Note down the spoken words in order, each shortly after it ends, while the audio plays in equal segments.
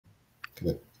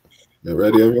You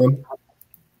ready, everyone?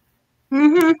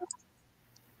 Mm-hmm.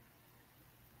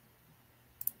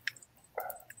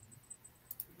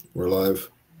 We're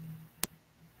live.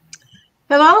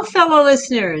 Hello, fellow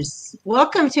listeners.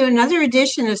 Welcome to another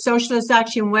edition of Socialist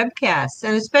Action Webcast,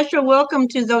 and a special welcome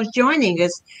to those joining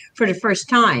us for the first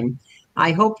time.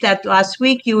 I hope that last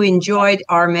week you enjoyed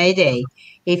our May Day.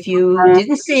 If you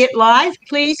didn't see it live,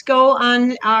 please go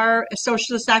on our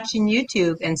Socialist Action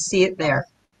YouTube and see it there.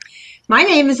 My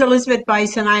name is Elizabeth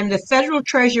Bice, and I am the Federal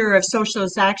Treasurer of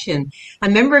Socialist Action, a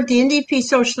member of the NDP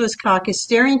Socialist Caucus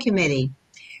Steering Committee.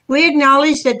 We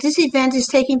acknowledge that this event is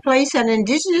taking place on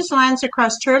Indigenous lands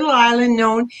across Turtle Island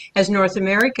known as North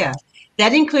America.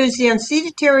 That includes the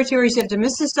unceded territories of the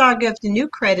Mississauga of the New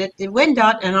Credit, the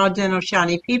Wendat and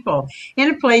Haudenosaunee people, in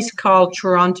a place called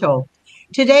Toronto.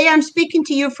 Today I'm speaking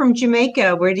to you from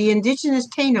Jamaica, where the indigenous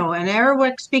Taino and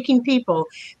Arawak-speaking people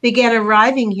began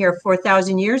arriving here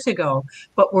 4,000 years ago,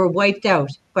 but were wiped out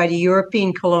by the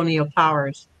European colonial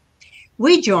powers.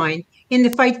 We join in the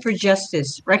fight for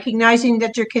justice, recognizing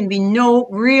that there can be no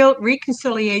real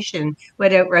reconciliation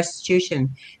without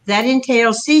restitution. That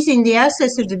entails seizing the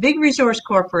assets of the big resource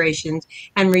corporations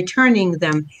and returning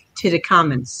them to the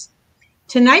commons.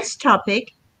 Tonight's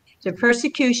topic, the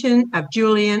persecution of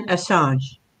Julian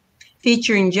Assange,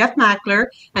 featuring Jeff Mackler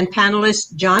and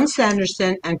panelists John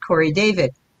Sanderson and Corey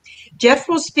David. Jeff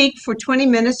will speak for 20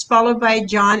 minutes, followed by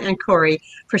John and Corey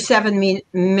for 7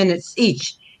 minutes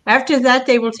each. After that,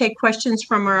 they will take questions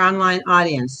from our online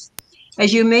audience.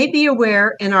 As you may be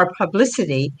aware, in our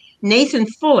publicity, Nathan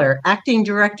Fuller, acting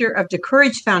director of the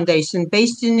Courage Foundation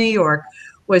based in New York,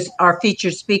 was our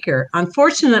featured speaker.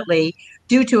 Unfortunately,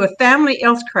 due to a family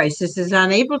health crisis, is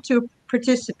unable to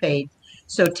participate.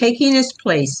 So taking his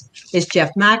place is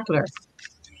Jeff Mackler.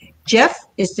 Jeff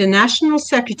is the national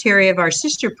secretary of our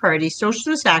sister party,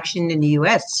 Socialist Action in the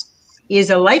U.S. He is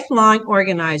a lifelong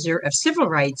organizer of civil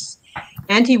rights,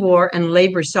 anti-war, and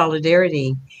labor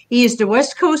solidarity. He is the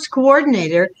West Coast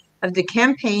coordinator of the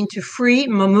campaign to free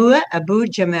Mamua Abu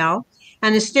Jamal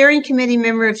and a steering committee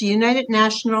member of the United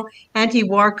National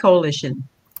Anti-War Coalition.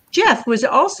 Jeff was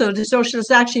also the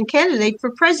Socialist Action candidate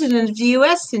for president of the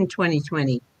U.S. in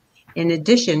 2020. In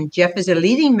addition, Jeff is a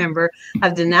leading member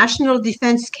of the National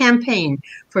Defense Campaign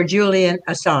for Julian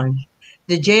Assange,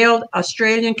 the jailed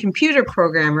Australian computer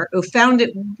programmer who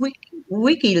founded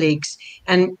WikiLeaks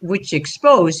and which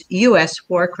exposed U.S.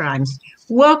 war crimes.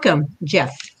 Welcome,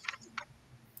 Jeff.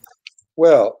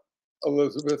 Well,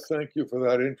 Elizabeth, thank you for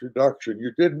that introduction.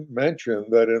 You didn't mention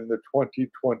that in the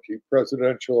 2020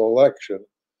 presidential election,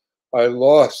 I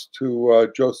lost to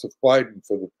Joseph Biden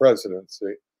for the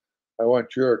presidency. I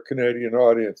want your Canadian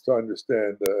audience to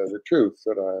understand the truth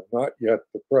that I am not yet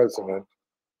the president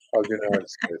of the United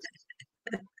States.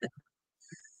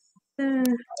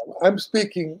 I'm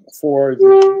speaking for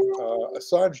the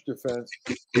Assange Defense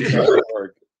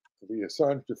Org, the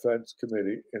Assange Defense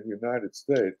Committee in the United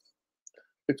States.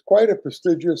 It's quite a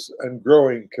prestigious and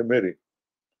growing committee.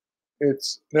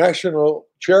 Its national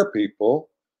chairpeople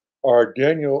are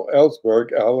Daniel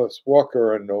Ellsberg, Alice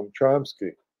Walker, and Noam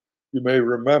Chomsky. You may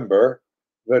remember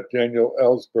that Daniel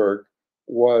Ellsberg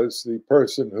was the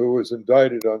person who was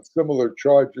indicted on similar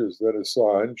charges that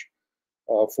Assange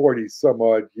 40 some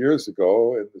odd years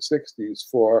ago in the 60s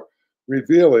for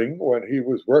revealing, when he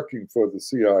was working for the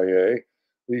CIA,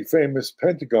 the famous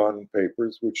Pentagon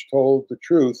Papers, which told the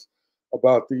truth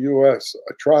about the US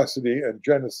atrocity and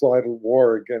genocidal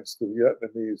war against the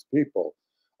Vietnamese people,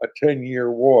 a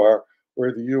 10-year war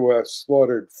where the US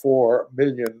slaughtered 4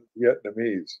 million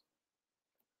Vietnamese.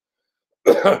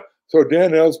 So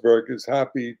Dan Ellsberg is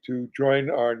happy to join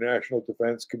our National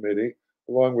Defense Committee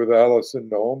along with Alice and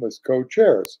Noam as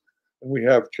co-chairs. And we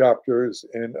have chapters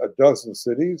in a dozen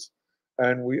cities,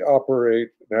 and we operate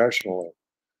nationally.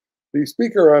 The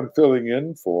speaker I'm filling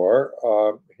in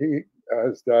for, he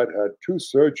has had 2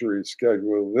 surgeries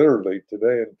scheduled literally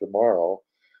today and tomorrow.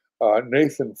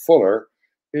 Nathan Fuller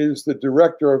is the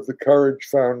director of the Courage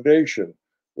Foundation,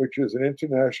 which is an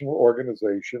international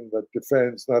organization that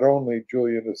defends not only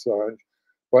Julian Assange,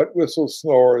 but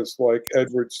whistleblowers like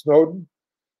Edward Snowden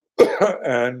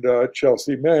and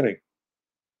Chelsea Manning.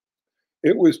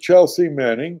 It was Chelsea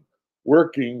Manning,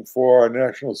 working for our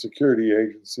National Security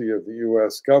Agency of the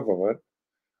US government,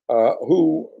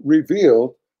 who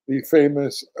revealed the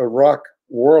famous Iraq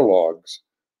war logs,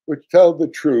 which told the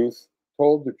truth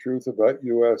about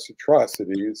US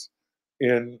atrocities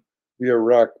in the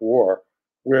Iraq war,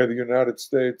 where the United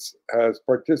States has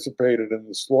participated in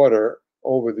the slaughter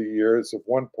over the years of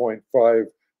 1.5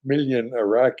 million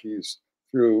Iraqis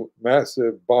through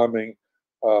massive bombing,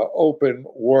 open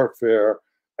warfare,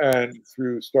 and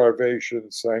through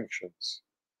starvation sanctions.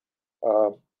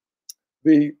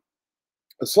 The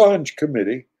Assange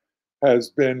committee has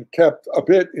been kept a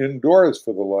bit indoors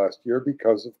for the last year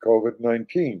because of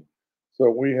COVID-19. So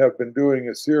we have been doing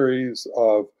a series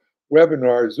of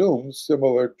webinar Zooms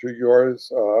similar to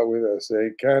yours with SA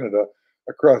Canada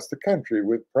across the country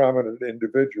with prominent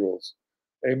individuals.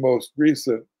 A most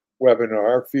recent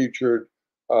webinar featured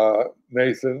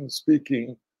Nathan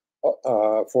speaking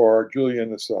for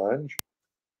Julian Assange,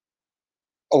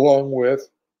 along with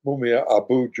Mumia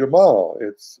Abu-Jamal.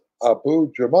 It's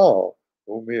Abu-Jamal,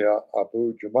 Mumia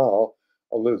Abu-Jamal,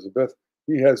 Elizabeth.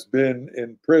 He has been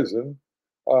in prison,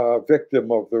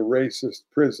 victim of the racist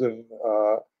prison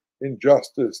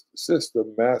injustice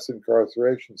system, mass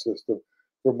incarceration system,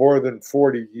 for more than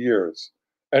 40 years.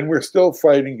 And we're still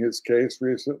fighting his case,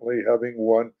 recently having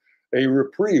won a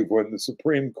reprieve when the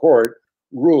Supreme Court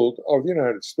ruled of the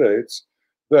United States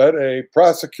that a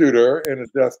prosecutor in a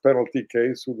death penalty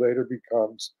case who later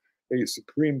becomes a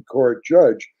Supreme Court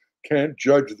judge can't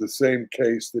judge the same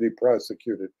case that he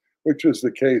prosecuted, which is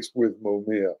the case with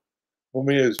Mumia.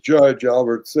 Mumia's judge,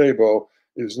 Albert Sabo,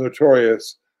 is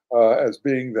notorious as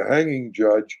being the hanging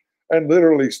judge and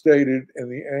literally stated in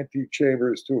the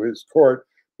antechambers to his court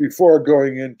before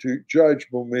going in to judge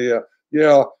Mumia,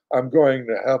 yeah, I'm going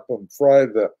to help him fry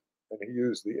the, and he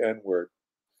used the N-word.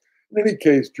 In any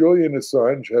case, Julian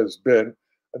Assange has been,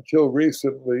 until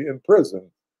recently, in prison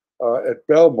at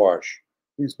Belmarsh.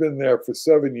 He's been there for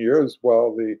 7 years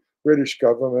while the British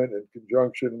government, in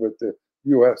conjunction with the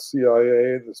US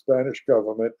CIA and the Spanish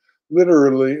government,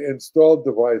 literally installed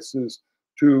devices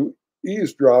to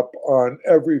eavesdrop on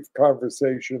every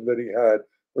conversation that he had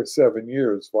for 7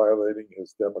 years, violating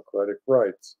his democratic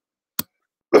rights.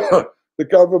 The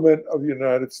government of the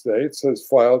United States has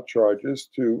filed charges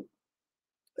to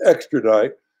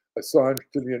extradite Assange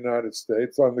to the United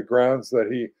States on the grounds that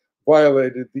he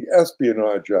violated the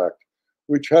Espionage Act,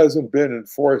 which hasn't been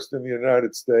enforced in the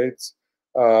United States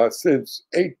since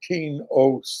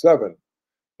 1807.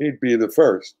 He'd be the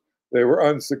first. They were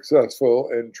unsuccessful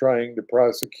in trying to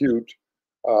prosecute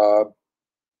Dan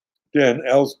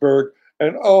Ellsberg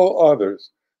and all others.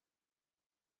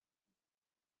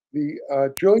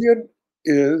 Julian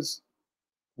is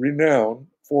renowned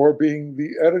for being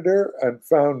the editor and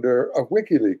founder of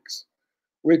WikiLeaks,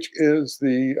 which is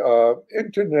the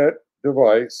internet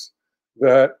device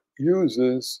that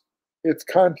uses its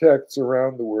contacts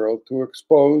around the world to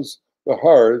expose the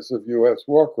horrors of US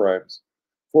war crimes.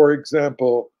 For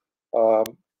example,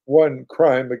 one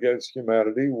crime against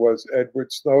humanity was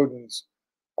Edward Snowden's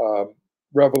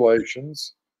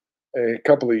revelations a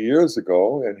couple of years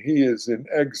ago, and he is in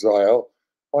exile,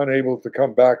 unable to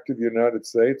come back to the United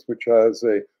States, which has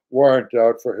a warrant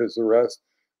out for his arrest,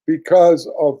 because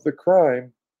of the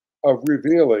crime of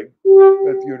revealing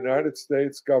that the United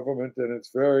States government and its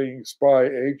varying spy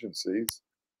agencies,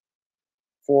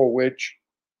 for which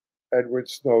Edward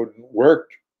Snowden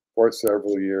worked for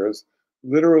several years,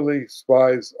 literally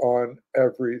spies on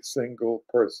every single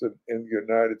person in the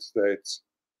United States,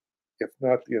 if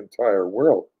not the entire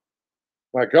world.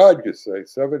 My God, you say,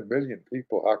 7 million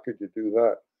people, how could you do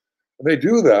that? And they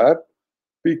do that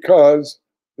because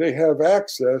they have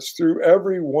access through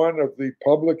every one of the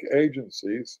public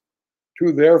agencies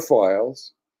to their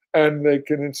files, and they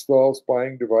can install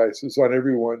spying devices on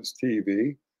everyone's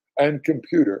TV and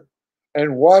computer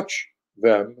and watch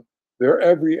them, their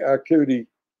every activity,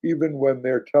 even when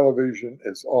their television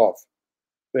is off.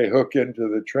 They hook into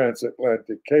the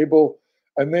transatlantic cable,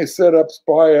 and they set up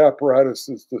spy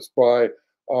apparatuses to spy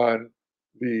on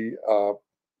the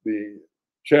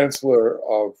Chancellor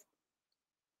of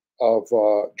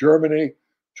Germany,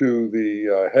 to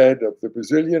the head of the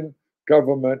Brazilian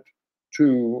government,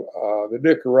 to the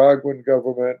Nicaraguan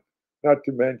government, not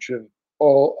to mention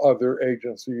all other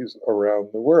agencies around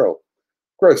the world.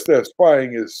 Of course, their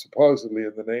spying is supposedly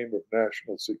in the name of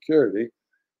national security,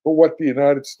 but what the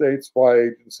United States spy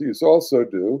agencies also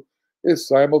do is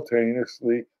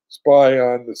simultaneously spy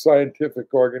on the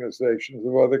scientific organizations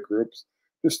of other groups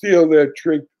to steal their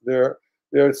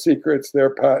secrets, their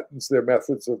patents, their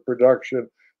methods of production,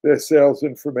 their sales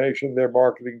information, their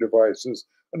marketing devices.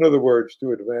 In other words,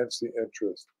 to advance the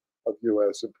interest of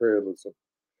US imperialism.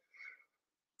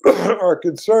 Our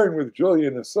concern with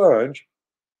Julian Assange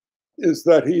is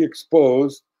that he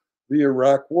exposed the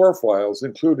Iraq war files,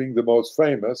 including the most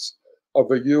famous of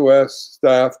a US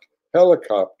staffed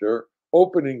helicopter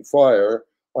opening fire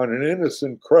on an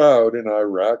innocent crowd in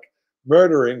Iraq,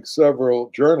 murdering several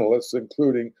journalists,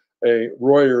 including a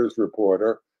Reuters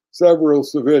reporter, several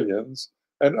civilians,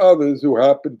 and others who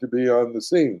happened to be on the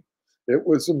scene. It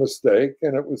was a mistake,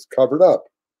 and it was covered up.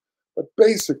 But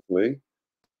basically,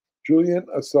 Julian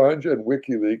Assange and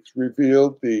WikiLeaks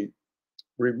revealed the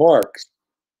remarks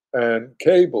and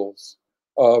cables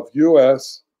of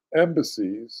US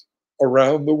embassies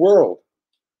around the world.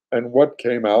 And what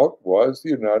came out was the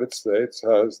United States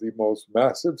has the most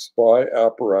massive spy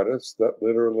apparatus that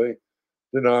literally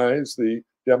denies the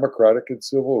democratic and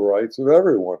civil rights of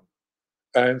everyone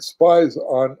and spies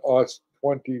on us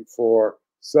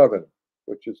 24/7,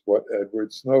 which is what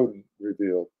Edward Snowden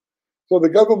revealed. So the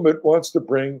government wants to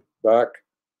bring back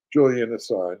Julian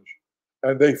Assange,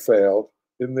 and they failed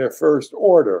in their first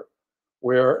order,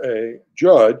 where a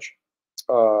judge,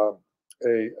 a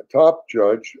top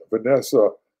judge,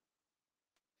 Vanessa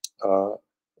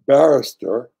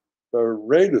Barrister,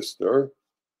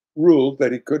 ruled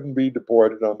that he couldn't be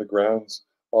deported on the grounds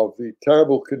of the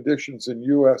terrible conditions in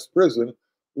U.S. prison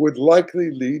would likely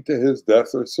lead to his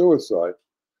death or suicide.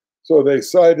 So they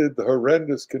cited the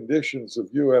horrendous conditions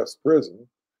of U.S. prison,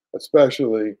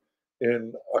 especially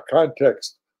in a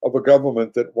context of a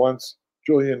government that wants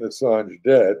Julian Assange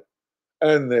dead,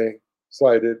 and they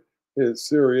cited his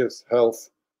serious health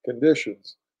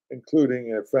conditions,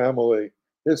 including a family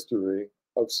history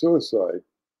of suicide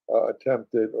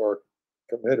attempted or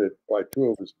committed by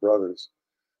two of his brothers.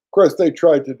 Of course, they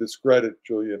tried to discredit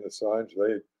Julian Assange.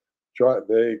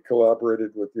 They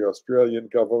collaborated with the Australian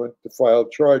government to file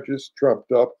charges,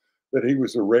 trumped up that he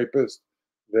was a rapist.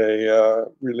 They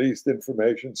released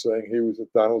information saying he was a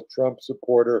Donald Trump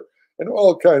supporter and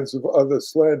all kinds of other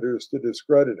slanders to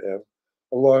discredit him,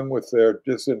 along with their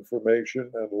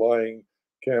disinformation and lying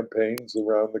campaigns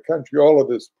around the country. All of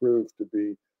this proved to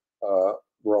be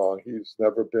wrong. He's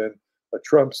never been a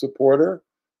Trump supporter,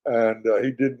 and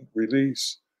he didn't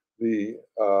release the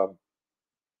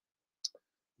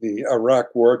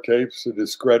Iraq war tapes to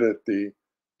discredit the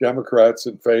Democrats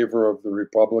in favor of the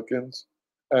Republicans.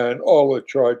 And all the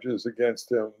charges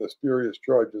against him, the spurious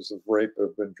charges of rape,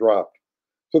 have been dropped.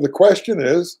 So the question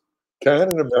is,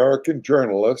 can an American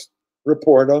journalist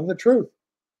report on the truth?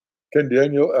 Can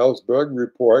Daniel Ellsberg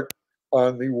report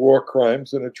on the war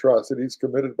crimes and atrocities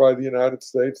committed by the United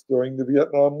States during the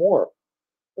Vietnam War?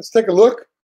 Let's take a look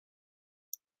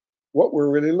what we're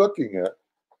really looking at.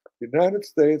 The United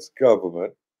States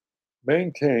government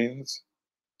maintains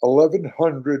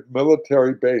 1,100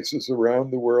 military bases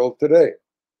around the world today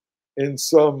in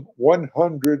some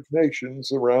 100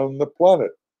 nations around the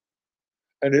planet.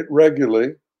 And it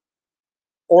regularly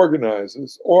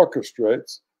organizes,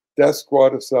 orchestrates death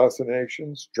squad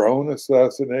assassinations, drone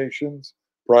assassinations,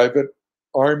 private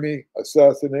army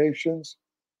assassinations,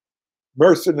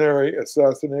 mercenary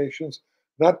assassinations,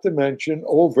 not to mention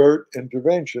overt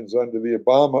interventions. Under the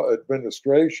Obama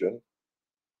administration,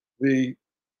 the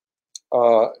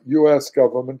US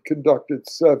government conducted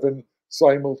 7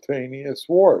 simultaneous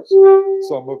wars,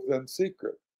 some of them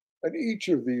secret. And each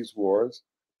of these wars,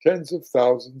 tens of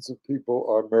thousands of people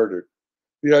are murdered.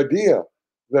 The idea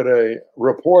that a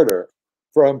reporter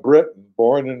from Britain,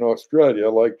 born in Australia,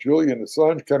 like Julian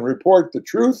Assange, can report the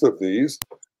truth of these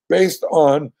based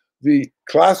on the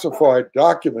classified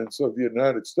documents of the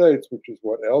United States, which is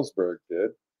what Ellsberg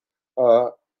did,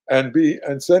 and be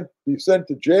sent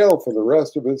to jail for the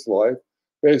rest of his life,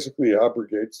 basically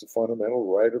abrogates the fundamental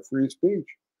right of free speech.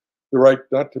 The right,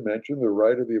 not to mention the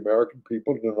right of the American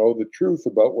people to know the truth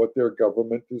about what their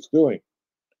government is doing.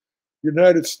 The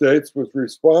United States was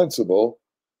responsible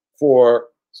for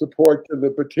support to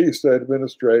the Batista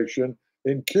administration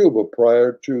in Cuba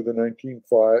prior to the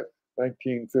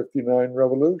 1959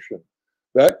 revolution.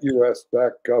 That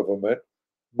US-backed government,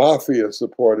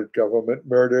 mafia-supported government,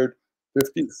 murdered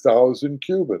 50,000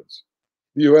 Cubans.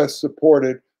 The US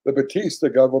supported the Batista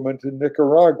government in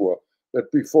Nicaragua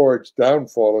that, before its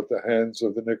downfall at the hands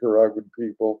of the Nicaraguan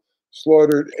people,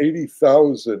 slaughtered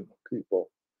 80,000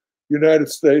 people. The United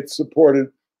States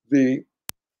supported the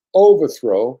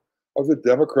overthrow of the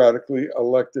democratically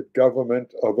elected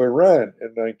government of Iran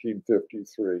in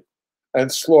 1953 and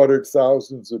slaughtered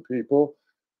thousands of people,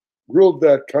 ruled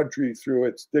that country through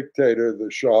its dictator,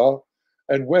 the Shah.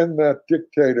 And when that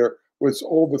dictator was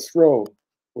overthrown,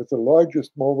 with the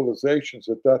largest mobilizations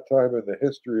at that time in the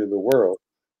history of the world,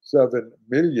 7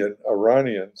 million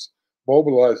Iranians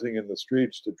mobilizing in the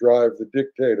streets to drive the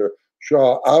dictator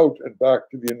Shah out and back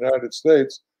to the United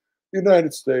States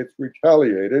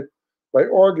retaliated by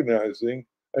organizing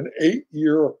an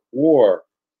 8-year war,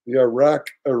 the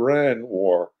Iraq-Iran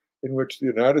War, in which the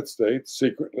United States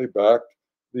secretly backed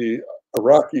the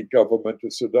Iraqi government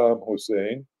of Saddam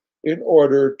Hussein in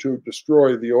order to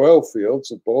destroy the oil fields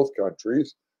of both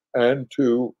countries and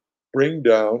to bring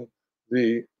down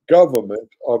the government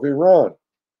of Iran.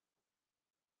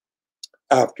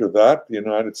 After that, the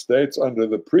United States, under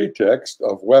the pretext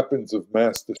of weapons of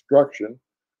mass destruction,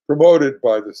 promoted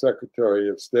by the Secretary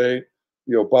of State,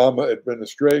 the Obama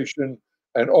administration,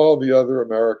 and all the other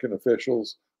American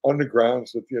officials on the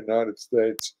grounds that the United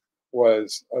States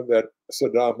was, that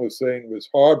Saddam Hussein was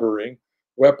harboring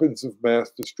weapons of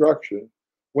mass destruction,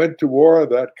 went to war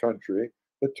with that country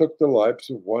that took the lives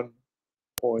of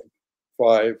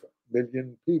 1.5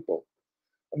 million people.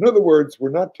 In other words, we're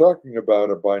not talking about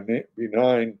a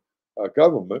benign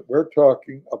government. We're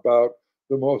talking about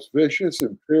the most vicious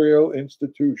imperial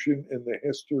institution in the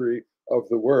history of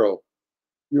the world.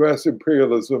 U.S.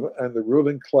 imperialism and the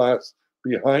ruling class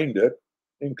behind it,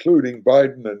 including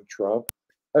Biden and Trump,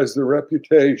 has the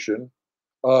reputation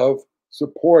of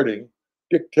supporting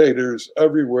dictators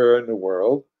everywhere in the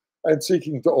world and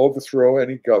seeking to overthrow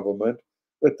any government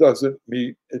that doesn't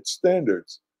meet its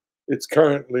standards. It's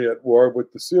currently at war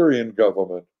with the Syrian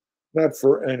government, not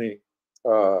for any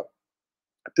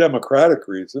democratic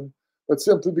reason, but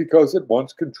simply because it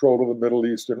wants control of the Middle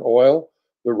Eastern oil,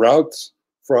 the routes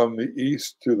from the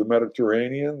east to the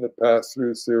Mediterranean that pass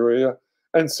through Syria,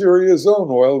 and Syria's own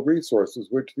oil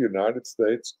resources, which the United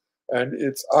States and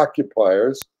its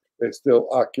occupiers, they still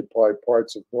occupy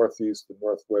parts of northeast and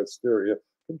northwest Syria,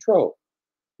 control.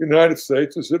 The United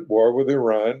States is at war with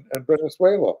Iran and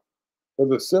Venezuela for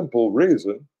the simple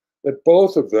reason that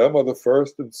both of them are the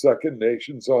first and second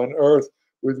nations on earth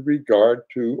with regard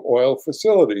to oil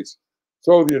facilities.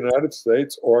 So the United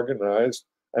States organized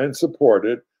and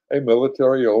supported a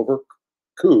military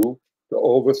coup to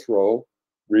overthrow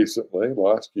recently,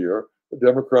 last year, the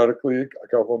democratically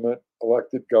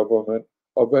elected government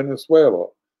of Venezuela,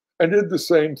 and did the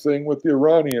same thing with the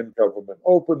Iranian government,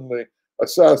 openly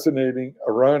assassinating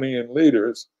Iranian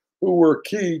leaders who were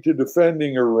key to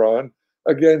defending Iran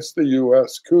against the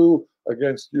U.S. coup,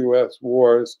 against U.S.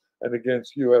 wars, and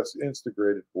against U.S.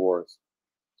 instigated wars.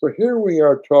 So here we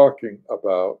are talking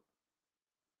about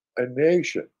a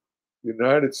nation, the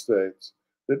United States,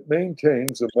 that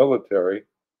maintains a military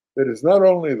that is not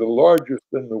only the largest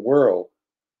in the world,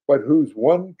 but whose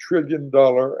 $1 trillion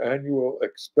annual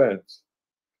expense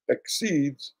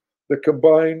exceeds the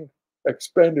combined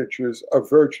expenditures of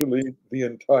virtually the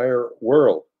entire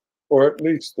world, or at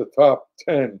least the top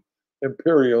 10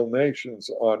 imperial nations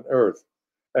on earth.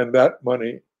 And that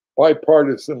money,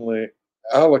 bipartisanly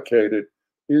allocated,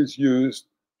 is used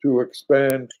to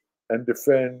expand and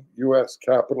defend U.S.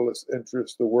 capitalist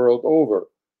interests the world over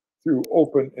through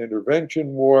open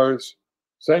intervention wars,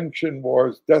 sanction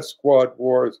wars, death squad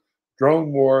wars,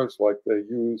 drone wars like they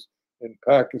use in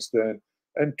Pakistan,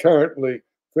 and currently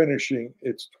finishing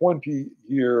its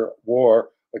 20-year war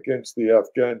against the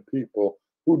Afghan people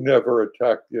who never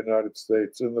attacked the United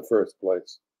States in the first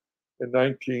place. In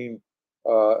 9/11,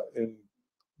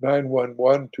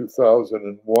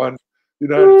 2001, the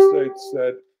United States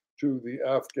said to the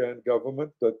Afghan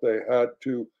government that they had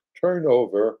to turn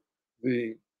over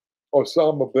the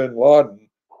Osama bin Laden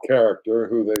character,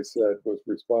 who they said was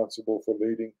responsible for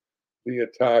leading the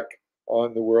attack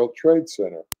on the World Trade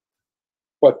Center.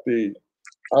 But the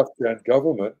Afghan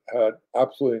government had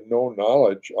absolutely no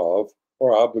knowledge of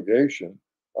or obligation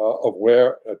of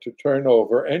where to turn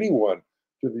over anyone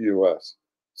to the U.S.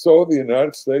 So the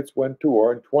United States went to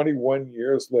war, and 21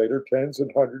 years later, tens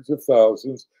and hundreds of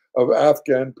thousands of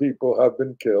Afghan people have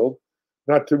been killed,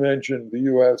 not to mention the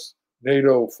U.S.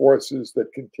 NATO forces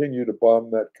that continue to bomb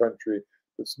that country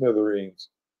to smithereens.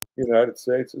 The United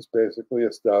States has basically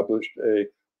established a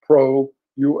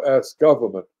pro-U.S.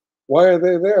 government. Why are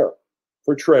they there?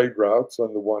 For trade routes,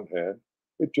 on the one hand.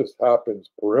 It just happens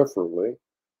peripherally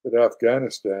that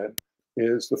Afghanistan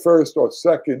is the first or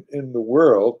second in the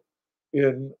world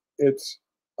in its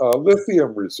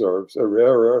lithium reserves, a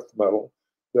rare earth metal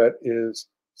that is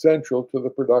central to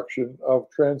the production of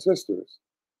transistors.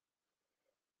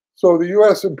 So the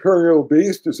U.S. imperial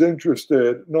beast is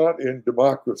interested not in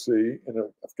democracy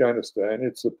in Afghanistan.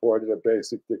 It supported a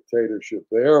basic dictatorship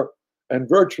there. And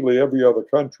virtually every other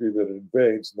country that it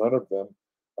invades, none of them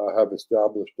have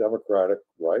established democratic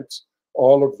rights.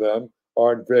 All of them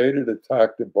are invaded,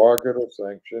 attacked, embargoed, or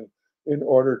sanctioned in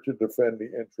order to defend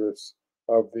the interests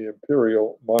of the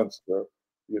imperial monster,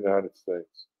 the United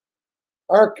States.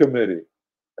 Our committee,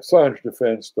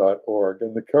 AssangeDefense.org,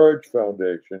 and the Courage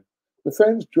Foundation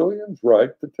defends Julian's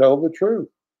right to tell the truth,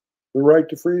 the right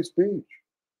to free speech,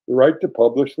 the right to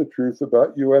publish the truth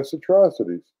about U.S.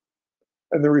 atrocities.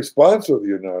 And the response of the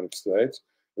United States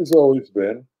has always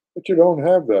been that you don't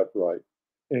have that right.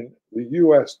 In the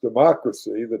U.S.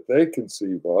 democracy that they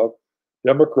conceive of,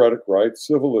 democratic rights,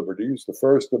 civil liberties, the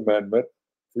First Amendment,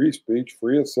 free speech,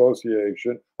 free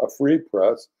association, a free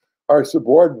press, are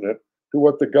subordinate to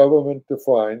what the government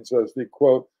defines as the,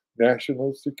 quote,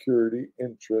 national security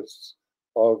interests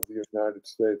of the United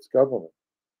States government.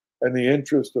 And the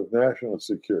interest of national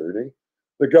security,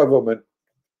 the government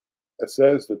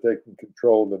says that they can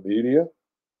control the media,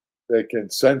 they can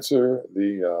censor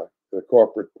the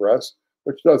corporate press,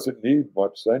 which doesn't need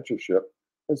much censorship,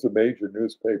 as the major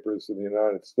newspapers in the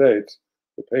United States,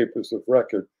 the papers of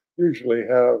record, usually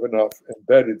have enough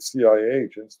embedded CIA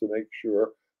agents to make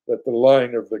sure that the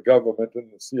line of the government and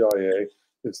the CIA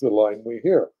is the line we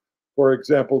hear. For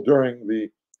example, during the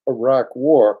Iraq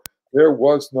War, there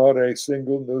was not a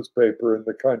single newspaper in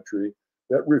the country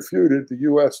that refuted the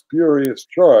U.S. spurious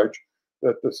charge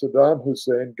that the Saddam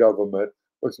Hussein government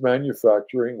was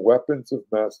manufacturing weapons of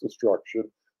mass destruction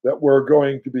that were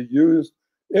going to be used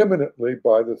imminently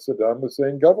by the Saddam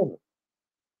Hussein government.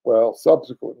 Well,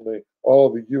 subsequently, all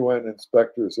the UN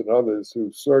inspectors and others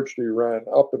who searched Iran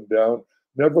up and down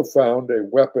never found a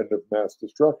weapon of mass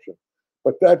destruction.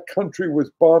 But that country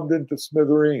was bombed into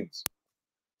smithereens.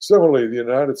 Similarly, the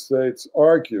United States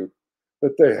argued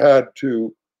that they had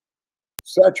to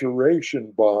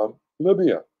saturation bomb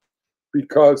Libya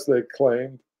because they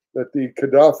claimed that the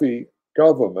Gaddafi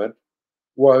government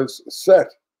was set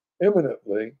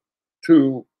imminently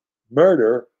to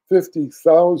murder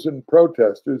 50,000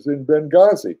 protesters in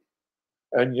Benghazi.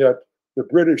 And yet the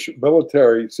British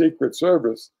military secret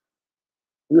service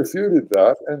refuted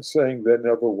that and saying there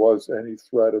never was any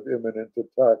threat of imminent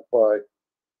attack by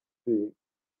the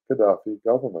Gaddafi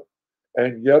government.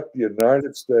 And yet the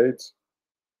United States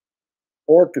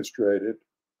orchestrated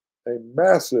a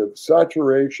massive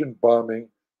saturation bombing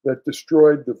that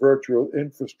destroyed the virtual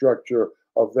infrastructure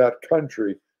of that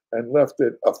country and left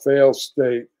it a failed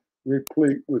state,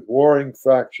 replete with warring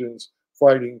factions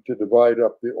fighting to divide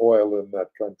up the oil in that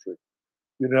country.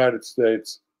 The United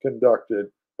States conducted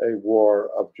a war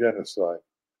of genocide,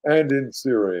 and in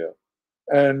Syria,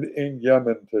 and in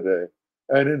Yemen today,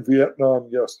 and in Vietnam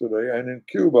yesterday, and in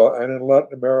Cuba, and in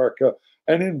Latin America,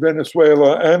 and in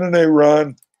Venezuela, and in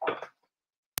Iran.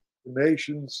 The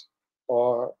nations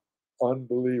are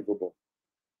unbelievable.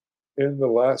 In the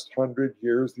last 100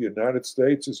 years, the United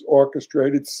States has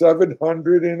orchestrated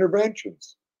 700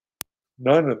 interventions,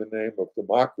 none in the name of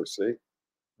democracy,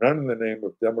 none in the name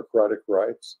of democratic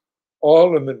rights,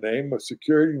 all in the name of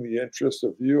securing the interests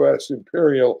of U.S.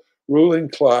 imperial ruling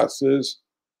classes,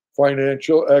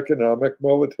 financial, economic,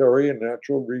 military, and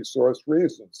natural resource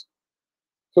reasons.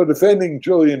 So defending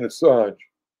Julian Assange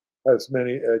has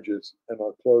many edges, and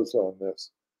I'll close on this.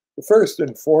 The first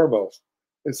and foremost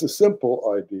is the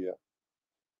simple idea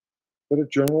that a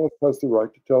journalist has the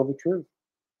right to tell the truth.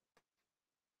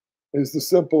 It is the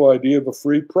simple idea of a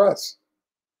free press,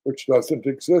 which doesn't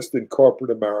exist in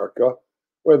corporate America,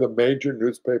 where the major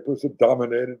newspapers are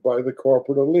dominated by the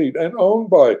corporate elite and owned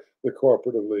by the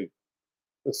corporate elite.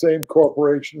 The same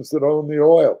corporations that own the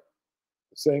oil,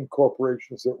 the same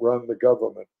corporations that run the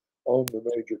government, own the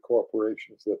major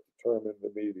corporations that determine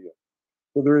the media.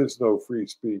 So there is no free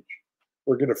speech.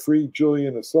 We're going to free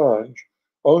Julian Assange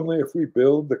only if we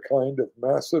build the kind of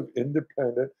massive,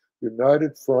 independent,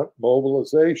 united front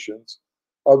mobilizations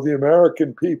of the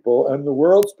American people and the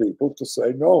world's people to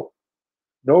say no.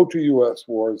 No to U.S.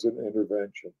 wars and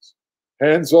interventions.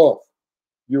 Hands off.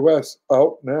 U.S.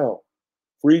 out now.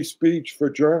 Free speech for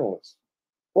journalists.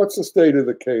 What's the state of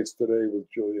the case today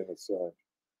with Julian Assange?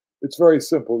 It's very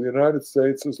simple. The United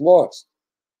States is lost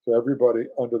to everybody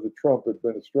under the Trump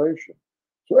administration.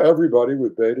 So everybody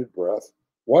with bated breath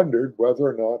wondered whether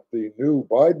or not the new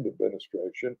Biden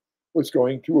administration was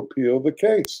going to appeal the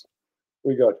case.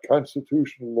 We got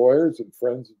constitutional lawyers and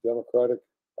friends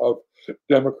of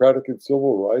democratic and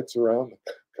civil rights around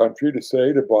the country to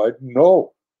say to Biden,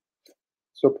 no,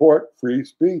 support free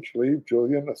speech, leave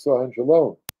Julian Assange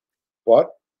alone. But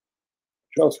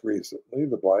just recently,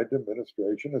 the Biden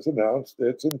administration has announced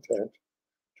its intent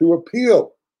to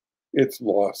appeal its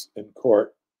loss in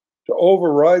court, to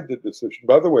override the decision.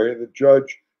 By the way, the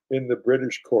judge in the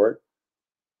British court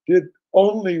did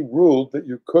only rule that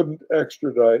you couldn't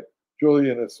extradite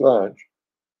Julian Assange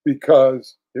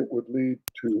because it would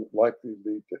likely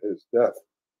lead to his death.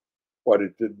 But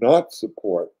it did not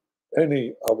support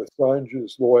any of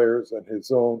Assange's lawyers and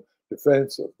his own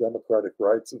defense of democratic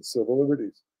rights and civil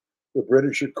liberties. The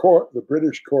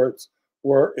British courts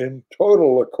were in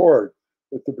total accord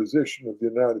with the position of the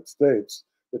United States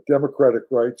that democratic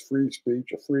rights, free speech,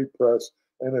 a free press,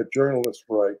 and a journalist's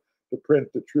right to print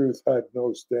the truth had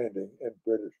no standing in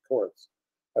British courts,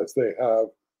 as they have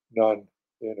none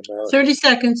in America. 30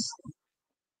 seconds.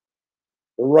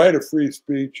 The right of free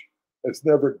speech is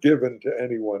never given to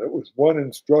anyone. It was won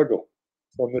in struggle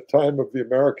from the time of the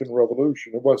American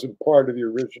Revolution. It wasn't part of the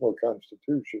original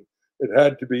Constitution. It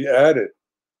had to be added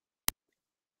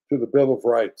to the Bill of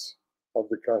Rights of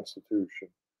the Constitution.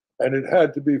 And it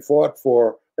had to be fought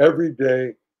for every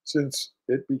day since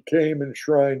it became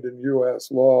enshrined in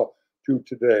US law to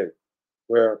today,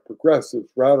 where progressives,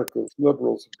 radicals,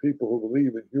 liberals, and people who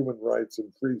believe in human rights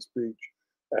and free speech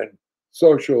and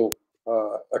social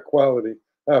equality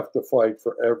have to fight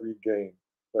for every gain,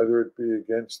 whether it be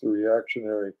against the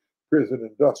reactionary prison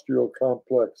industrial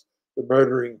complex, the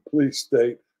murdering police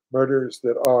state, murders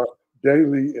that are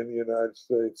daily in the United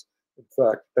States, in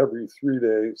fact, every 3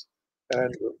 days,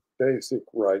 and the basic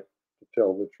right to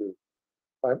tell the truth.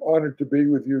 I'm honored to be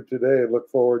with you today and look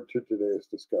forward to today's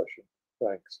discussion.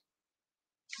 Thanks.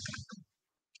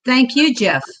 Thank you,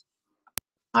 Jeff.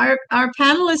 Our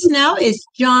panelist now is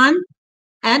John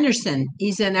Anderson.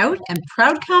 He's an out and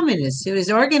proud communist who is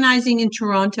organizing in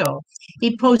Toronto.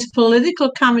 He posts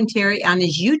political commentary on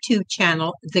his YouTube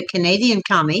channel, The Canadian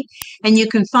Commie, and you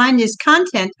can find his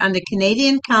content on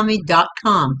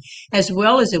thecanadiancommie.com, as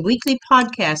well as a weekly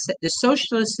podcast at the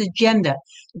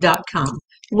socialistagenda.com.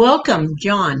 Welcome,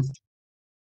 John.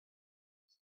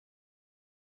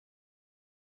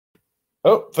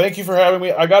 Oh, thank you for having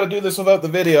me. I got to do this without the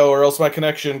video or else my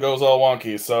connection goes all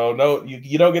wonky. So no,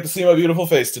 you don't get to see my beautiful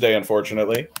face today,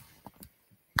 unfortunately.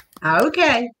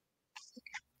 Okay.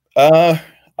 I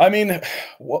mean,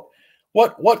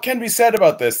 what can be said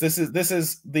about this? This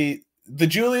is the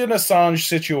Julian Assange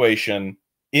situation,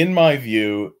 in my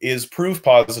view, is proof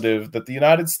positive that the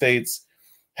United States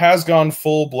has gone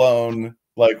full-blown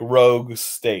like rogue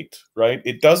state, right?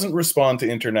 It doesn't respond to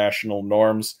international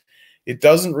norms. It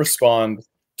doesn't respond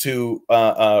to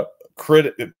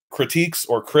critiques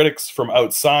or critics from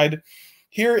outside.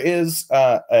 Here is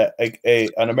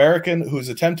an American who's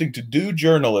attempting to do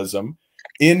journalism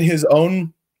in his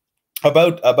own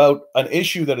about an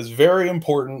issue that is very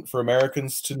important for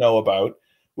Americans to know about,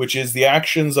 which is the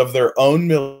actions of their own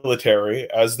military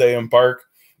as they embark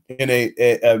in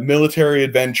a military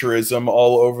adventurism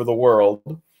all over the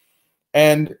world.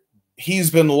 And he's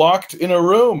been locked in a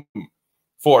room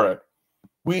for it.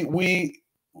 We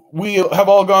have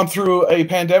all gone through a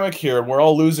pandemic here, and we're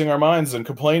all losing our minds and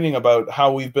complaining about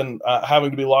how we've been having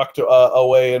to be locked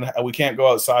away, and we can't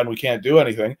go outside and we can't do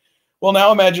anything. Well,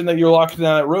 now imagine that you're locked in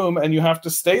that room and you have to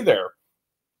stay there,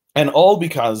 and all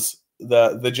because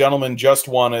the gentleman just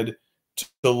wanted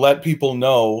to let people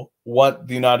know what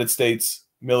the United States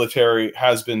military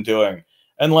has been doing.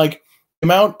 And like the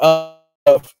amount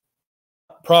of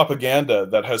propaganda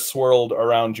that has swirled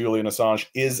around Julian Assange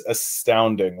is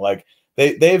astounding. Like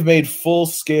they've made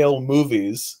full-scale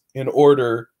movies in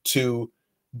order to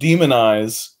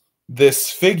demonize this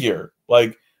figure.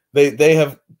 Like they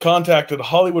have contacted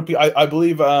Hollywood people. I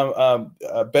believe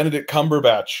Benedict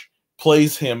Cumberbatch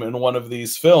plays him in one of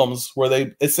these films where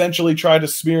they essentially try to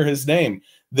smear his name.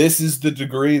 This is the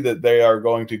degree that they are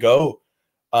going to go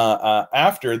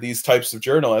after these types of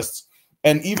journalists.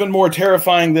 And even more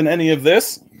terrifying than any of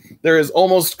this, there is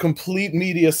almost complete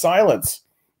media silence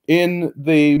in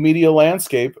the media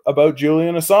landscape about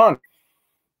Julian Assange,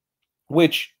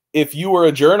 which, if you were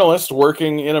a journalist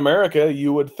working in America,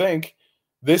 you would think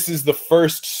this is the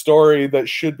first story that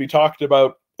should be talked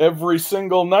about every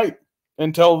single night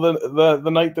until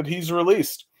the night that he's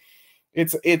released.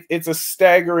 It's a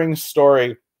staggering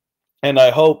story, and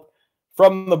I hope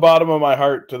from the bottom of my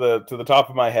heart to the top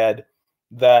of my head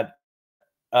that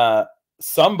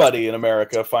somebody in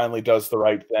America finally does the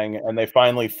right thing and they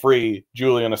finally free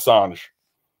Julian Assange.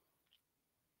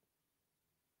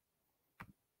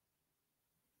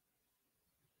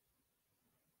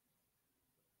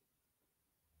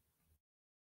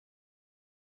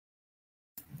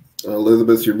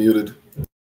 Elizabeth, you're muted.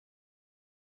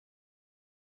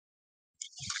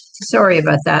 Sorry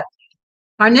about that.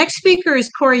 Our next speaker is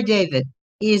Corey David.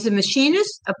 He is a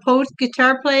machinist, a poet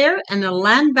guitar player, and a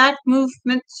land back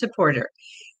movement supporter.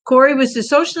 Corey was the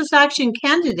Socialist Action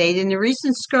candidate in the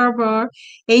recent Scarborough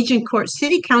Agincourt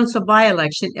City Council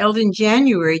by-election held in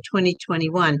January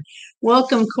 2021.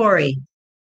 Welcome, Corey.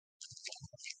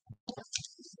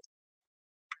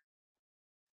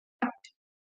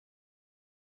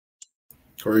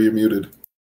 Corey, you're muted.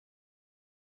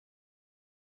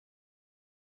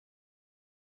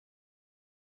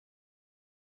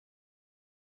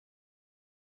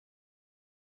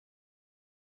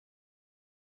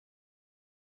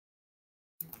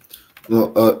 No,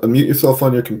 unmute yourself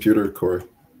on your computer, Corey.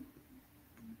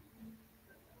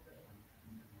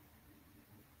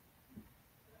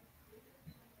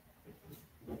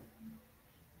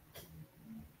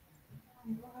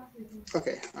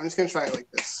 Okay, I'm just gonna try it like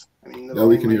this. I mean, The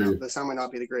volume might not, the sound might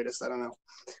not be the greatest. I don't know.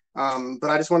 But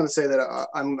I just wanted to say that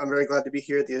I'm very glad to be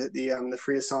here. The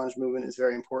Free Assange movement is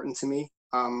very important to me.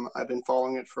 I've been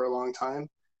following it for a long time.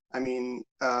 I mean,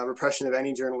 repression of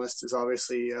any journalist is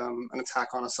obviously an attack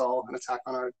on us all, an attack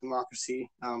on our democracy,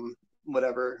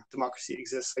 whatever democracy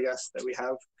exists, I guess, that we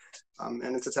have.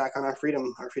 And it's an attack on our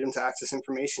freedom to access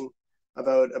information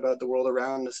about the world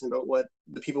around us and about what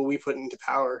the people we put into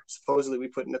power, supposedly we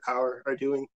put into power, are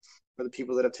doing, or the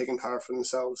people that have taken power for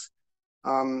themselves.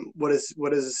 What is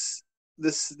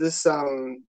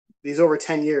these over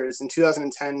 10 years? In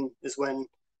 2010 is when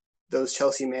those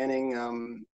Chelsea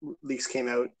Manning leaks came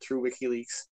out through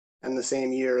WikiLeaks, and the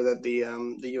same year that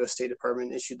the U.S. State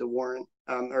Department issued the warrant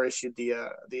or issued the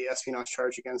espionage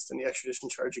charge against and the extradition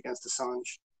charge against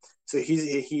Assange. So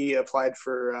he applied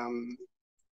for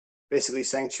basically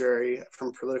sanctuary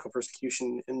from political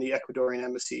persecution in the Ecuadorian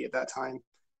embassy at that time.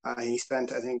 He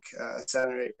spent, I think,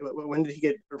 7 or 8. When did he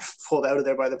get pulled out of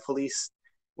there by the police?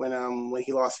 When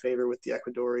he lost favor with the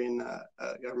Ecuadorian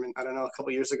government, I don't know, a couple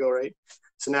of years ago, right?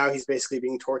 So now he's basically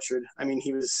being tortured. I mean,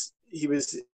 he was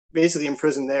basically in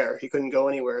prison there. He couldn't go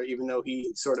anywhere, even though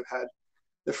he sort of had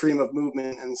the freedom of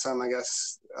movement and some, I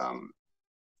guess,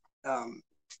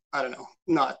 I don't know,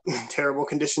 not terrible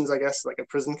conditions, I guess, like a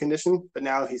prison condition. But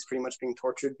now he's pretty much being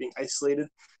tortured, being isolated.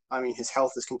 I mean, his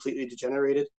health is completely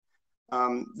degenerated.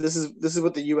 This is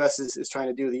what the U.S. is trying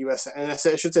to do. The U.S. and I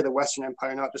should say the Western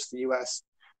Empire, not just the U.S.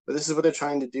 But this is what they're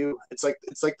trying to do. It's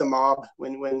like the mob.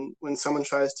 When someone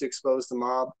tries to expose the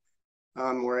mob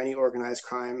or any organized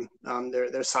crime,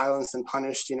 they're silenced and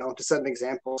punished. You know, to set an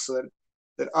example so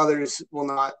that others will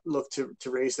not look to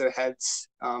raise their heads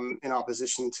in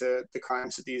opposition to the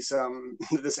crimes that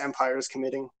this empire is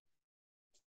committing.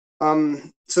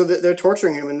 So they're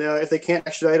torturing him, and if they can't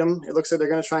extradite him, it looks like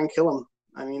they're going to try and kill him.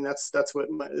 I mean, that's what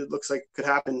it looks like could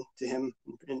happen to him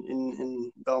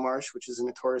in Belmarsh, which is a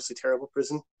notoriously terrible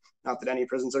prison. Not that any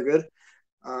prisons are good.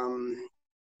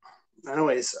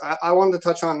 Anyways, I wanted to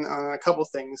touch on a couple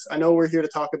things. I know we're here to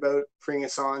talk about freeing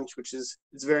Assange, which it's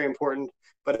very important,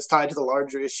 but it's tied to the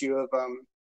larger issue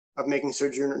of making sure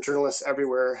journalists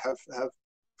everywhere have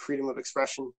freedom of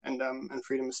expression and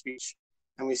freedom of speech,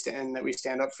 and that we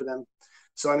stand up for them.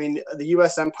 So, I mean, the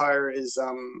U.S. empire is,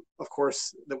 of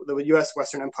course, the U.S.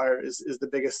 Western Empire is the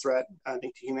biggest threat, I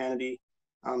think, to humanity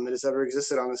that has ever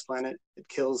existed on this planet. It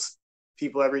kills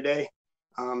people every day.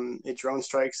 It drone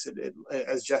strikes.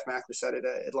 As Jeff Mackler said,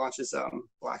 it launches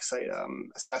black site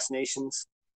assassinations,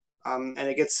 and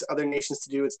it gets other nations to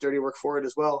do its dirty work for it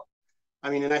as well. I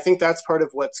mean, and I think that's part of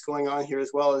what's going on here as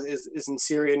well is in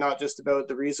Syria, not just about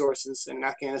the resources in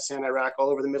Afghanistan, Iraq, all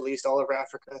over the Middle East, all over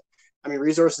Africa. I mean,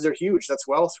 resources are huge. That's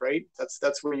wealth, right?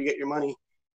 That's where you get your money.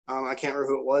 I can't remember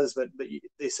who it was, but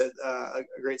they said a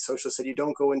great socialist said you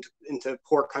don't go into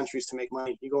poor countries to make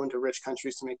money. You go into rich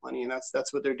countries to make money, and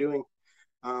that's what they're doing.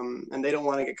 And they don't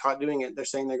want to get caught doing it. They're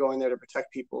saying they're going there to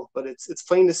protect people, but it's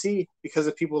plain to see because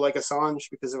of people like Assange,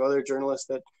 because of other journalists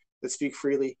that speak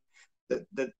freely, that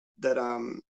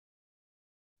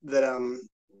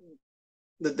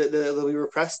they'll be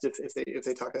repressed if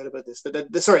they talk out about this.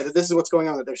 That this is what's going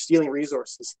on. That they're stealing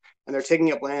resources and they're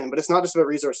taking up land. But it's not just about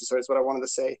resources. Sorry, is what I wanted to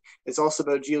say. It's also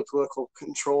about geopolitical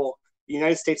control. The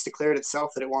United States declared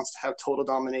itself that it wants to have total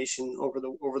domination over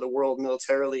the world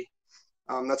militarily.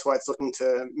 That's why it's looking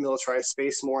to militarize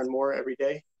space more and more every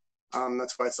day.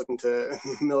 That's why it's looking to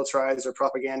militarize or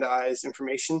propagandize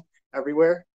information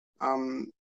everywhere.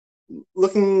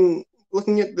 Looking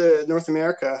at the North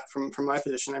America from my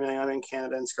position, I mean, I'm in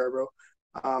Canada and Scarborough,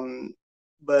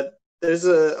 but there's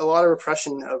a lot of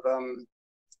repression of,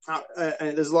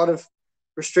 there's a lot of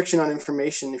restriction on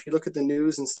information. If you look at the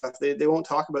news and stuff, they won't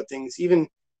talk about things. Even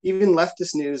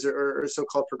leftist news or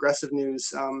so-called progressive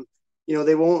news, you know,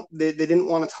 they didn't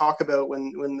want to talk about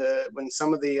when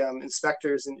some of the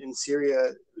inspectors in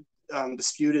Syria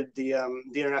disputed the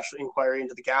international inquiry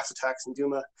into the gas attacks in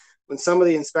Douma. When some of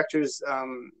the inspectors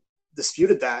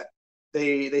disputed that,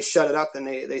 they shut it up and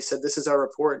they said this is our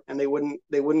report, and they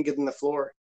wouldn't give them the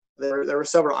floor. There were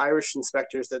several Irish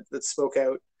inspectors that spoke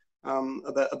out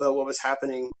about what was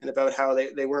happening and about how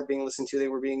they weren't being listened to. They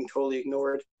were being totally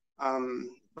ignored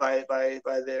by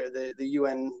the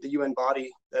UN body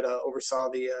that oversaw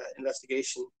the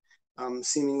investigation,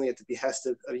 seemingly at the behest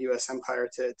of U.S. empire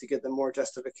to give them more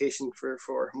justification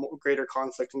for greater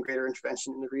conflict and greater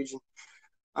intervention in the region.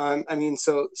 I mean,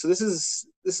 so this is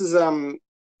a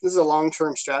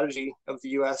long-term strategy of the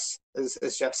U.S.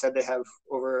 As Jeff said, they have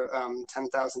over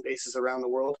 10,000 bases around the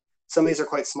world. Some of these are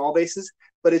quite small bases,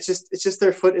 but it's just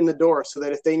their foot in the door, so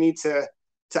that if they need to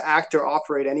act or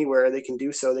operate anywhere, they can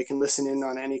do so. They can listen in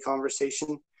on any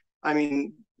conversation. I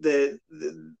mean,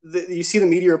 you see the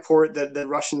media report that the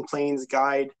Russian planes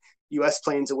guide U.S.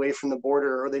 planes away from the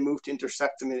border, or they move to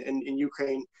intercept them in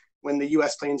Ukraine when the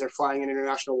U.S. planes are flying in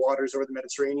international waters over the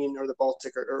Mediterranean or the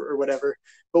Baltic or whatever.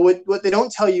 But what they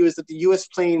don't tell you is that the U.S.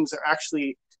 planes are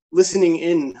actually listening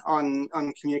in on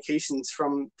communications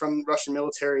from Russian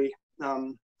military,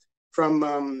 from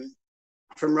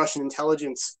Russian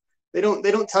intelligence. They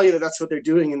don't tell you that that's what they're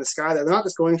doing in the sky. They're not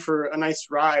just going for a nice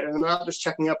ride, and they're not just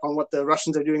checking up on what the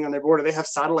Russians are doing on their border. They have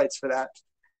satellites for that,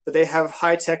 but they have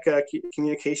high-tech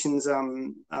communications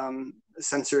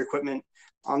sensor equipment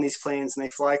on these planes, and they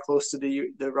fly close to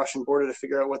the Russian border to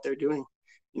figure out what they're doing,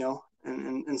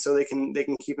 and so they can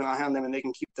keep an eye on them, and they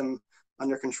can keep them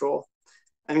under control.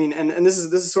 I mean, and this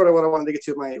is sort of what I wanted to get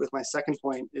to with my second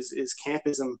point is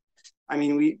campism. I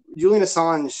mean, Julian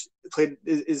Assange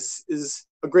is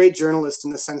a great journalist in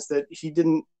the sense that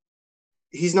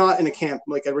he's not in a camp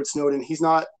like Edward Snowden. He's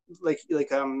not like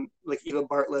Eva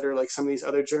Bartlett or like some of these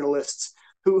other journalists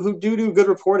who do good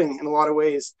reporting in a lot of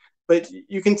ways. But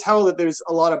you can tell that there's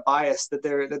a lot of bias, that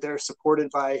they're supported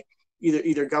by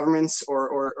either governments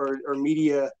or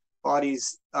media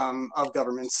bodies of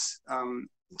governments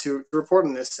to report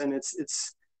on this, and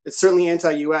it's certainly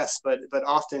anti-U.S., but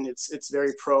often it's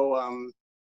very pro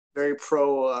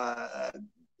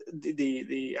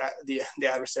the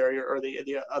adversary or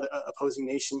the other opposing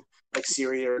nation, like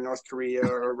Syria or North Korea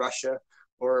or Russia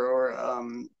or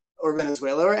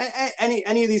Venezuela or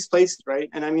any of these places, right?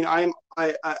 And I mean, I'm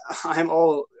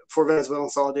all for Venezuelan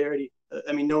solidarity.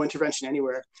 I mean, no intervention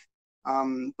anywhere,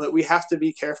 but we have to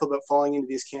be careful about falling into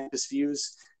these campus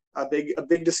views. A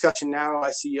big discussion now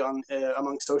I see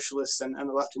among socialists and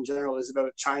the left in general is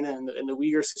about China and the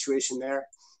Uyghur situation there.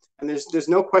 And there's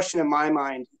no question in my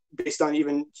mind, based on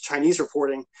even Chinese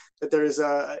reporting, that there is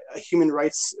a human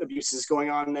rights abuses going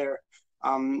on there.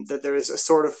 That there is a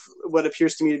sort of what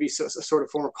appears to me to be a sort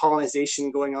of form of colonization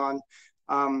going on.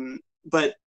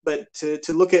 But to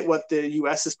look at what the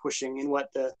U.S. is pushing and what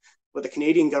the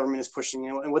Canadian government is pushing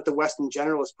and what the West in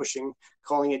general is pushing,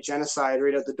 calling it genocide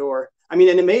right out the door. I mean,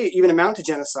 and it may even amount to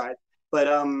genocide, but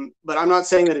I'm not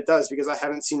saying that it does, because I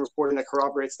haven't seen reporting that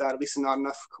corroborates that, at least not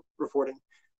enough reporting.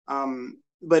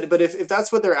 But if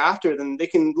that's what they're after, then they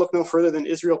can look no further than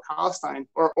Israel, Palestine,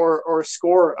 or a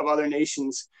score of other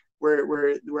nations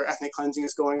where ethnic cleansing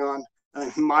is going on.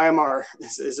 Myanmar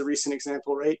is a recent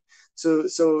example, right?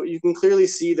 So you can clearly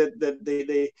see that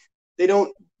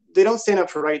they don't stand up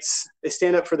for rights. They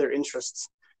stand up for their interests.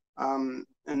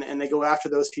 And they go after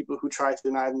those people who try to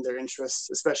deny them their interests,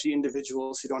 especially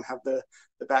individuals who don't have the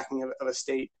backing of a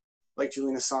state, like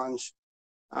Julian Assange.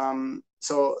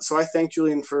 So I thank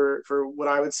Julian for what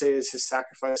I would say is his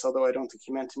sacrifice, although I don't think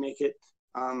he meant to make it.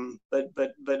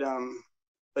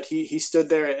 But he stood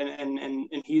there,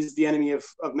 and he's the enemy of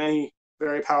many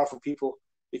very powerful people,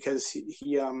 because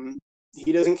he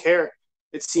doesn't care.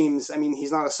 It seems. I mean,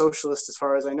 he's not a socialist as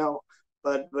far as I know,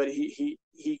 but he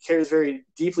cares very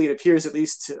deeply, it appears, at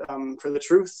least, for the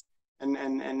truth,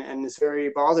 and is very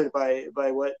bothered by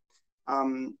what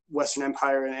Western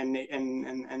Empire and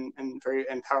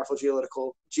powerful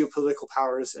geopolitical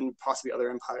powers, and possibly other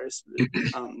empires,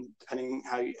 depending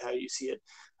how you see it.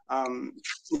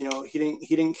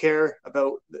 He didn't care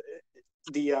about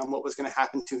the what was going to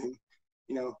happen to him.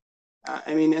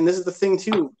 I mean, and this is the thing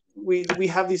too. We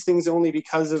have these things only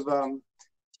because of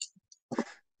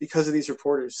these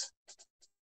reporters,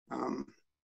 and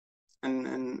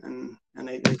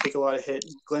they take a lot of hit.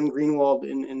 Glenn Greenwald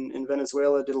in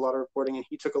Venezuela did a lot of reporting, and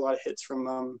he took a lot of hits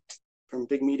from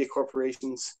big media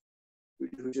corporations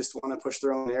who just want to push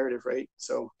their own narrative, right?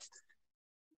 So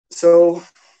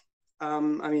I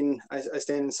mean, I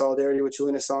stand in solidarity with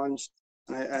Julian Assange,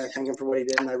 and I thank him for what he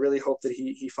did, and I really hope that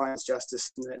he finds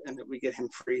justice, and that we get him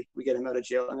free, we get him out of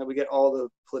jail, and that we get all the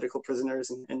political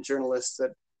prisoners and journalists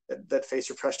that face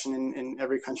repression in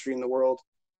every country in the world,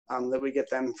 that we get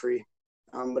them free.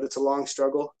 But it's a long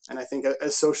struggle, and I think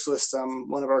as socialists,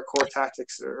 one of our core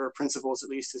tactics or principles, at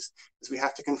least, is we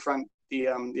have to confront the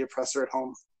oppressor at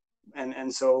home,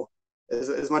 and so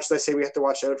as much as I say we have to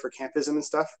watch out for campism and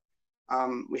stuff,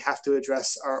 we have to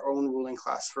address our own ruling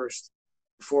class first,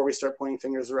 before we start pointing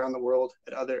fingers around the world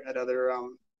at other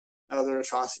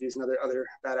atrocities and other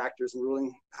bad actors and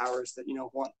ruling powers that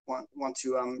want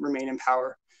to remain in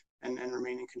power and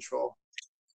remain in control.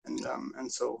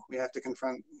 And so we have to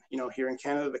confront, here in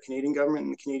Canada, the Canadian government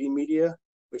and the Canadian media,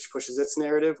 which pushes its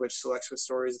narrative, which selects what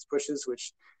stories it pushes,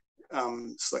 which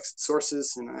selects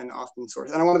sources and often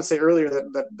sources. And I wanted to say earlier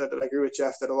that I agree with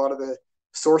Jeff that a lot of the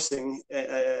sourcing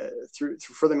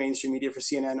for the mainstream media, for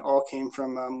CNN, all came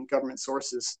from government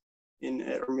sources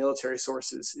or military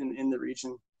sources in the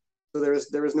region.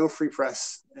 there was no free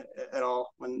press at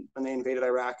all when they invaded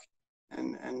Iraq,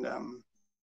 and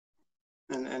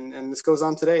this goes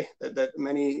on today. That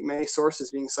many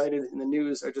sources being cited in the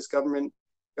news are just government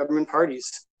parties.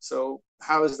 So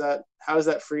how is that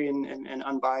free and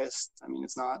unbiased? I mean,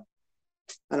 it's not.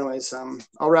 Anyways,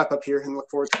 I'll wrap up here and look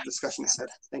forward to the discussion ahead.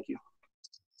 Thank you.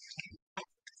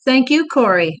 Thank you,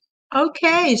 Corey.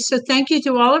 Okay, so thank you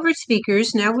to all of our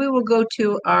speakers. Now we will go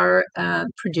to our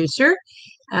producer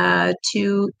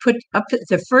to put up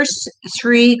the first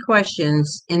 3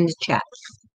 questions in the chat.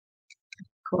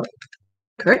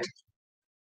 Kurt?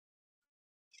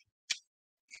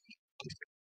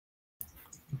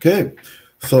 Okay,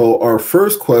 so our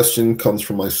first question comes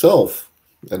from myself,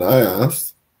 and I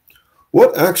asked,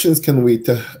 what actions can we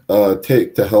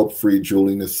take to help free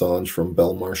Julian Assange from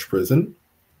Belmarsh prison?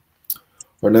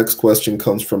 Our next question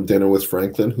comes from Dinner with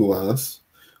Franklin, who asks,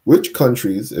 which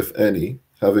countries, if any,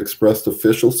 have expressed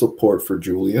official support for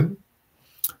Julian?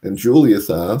 And Julius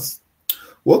asks,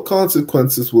 what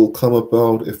consequences will come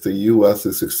about if the U.S.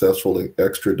 is successful in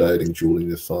extraditing Julian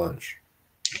Assange?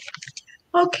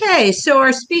 Okay, so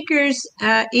our speakers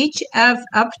each have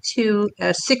up to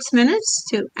 6 minutes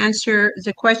to answer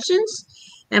the questions.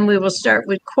 And we will start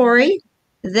with Corey,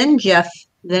 then Jeff,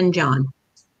 then John.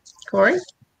 Corey?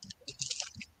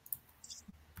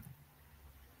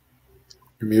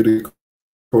 You're muted,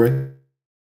 Corey.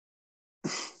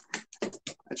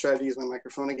 I tried to use my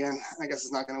microphone again. I guess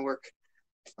it's not going to work.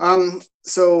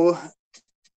 So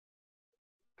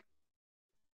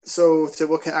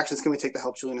what actions can we take to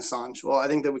help Julian Assange? Well, I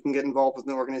think that we can get involved with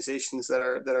the organizations that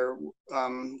are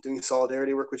doing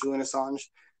solidarity work with Julian Assange.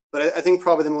 But I think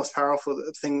probably the most powerful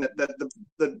thing that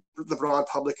the broad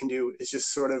public can do is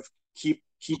just sort of keep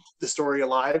the story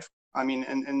alive. I mean,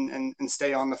 and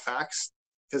stay on the facts,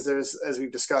 because there's, as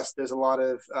we've discussed, there's a lot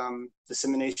of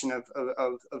dissemination of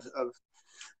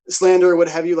slander or what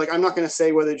have you. Like, I'm not going to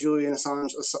say whether Julian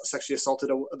Assange sexually assaulted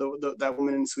that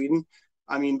woman in Sweden.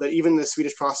 I mean, but even the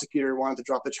Swedish prosecutor wanted to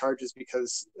drop the charges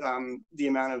because the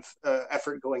amount of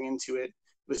effort going into it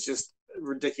was just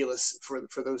ridiculous for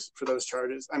those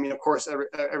charges. I mean, of course,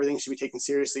 everything should be taken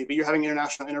seriously, but you're having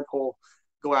international Interpol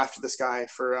go after this guy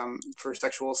for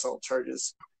sexual assault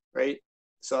charges, right?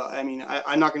 So, I mean,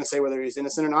 I'm not going to say whether he's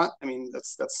innocent or not. I mean,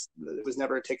 that's it was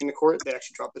never taken to court. They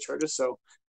actually dropped the charges. So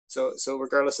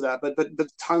regardless of that, but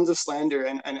tons of slander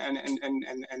and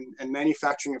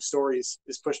manufacturing of stories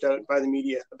is pushed out by the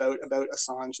media about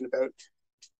Assange and about,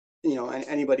 you know,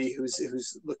 anybody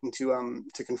who's looking to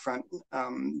confront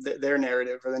their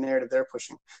narrative or the narrative they're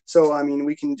pushing. So I mean,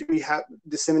 we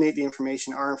disseminate the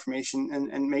information, our information,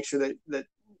 and make sure that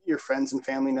your friends and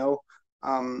family know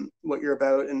what you're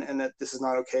about, and that this is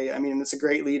not okay. I mean, it's a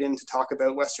great lead in to talk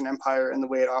about Western Empire and the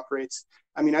way it operates.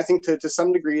 I mean, I think to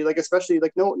some degree, like, especially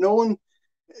like no one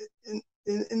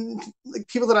in like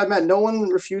people that I've met, no one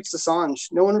refutes Assange.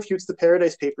 No one refutes the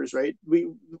Paradise Papers, right?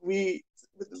 We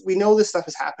know this stuff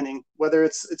is happening, whether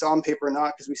it's on paper or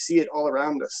not, because we see it all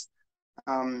around us.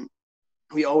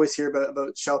 We always hear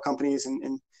about shell companies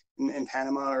in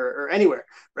Panama or anywhere,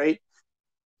 right,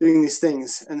 doing these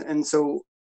things, and so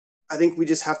I think we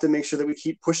just have to make sure that we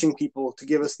keep pushing people to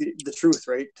give us the truth,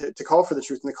 right? To call for the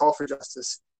truth and to call for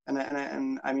justice. And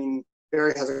I mean,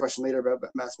 Barry has a question later about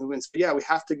mass movements, but yeah, we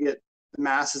have to get the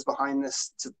masses behind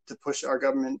this to push our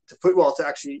government to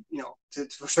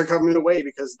push our government away,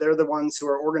 because they're the ones who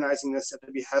are organizing this at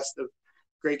the behest of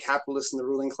great capitalists and the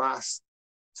ruling class.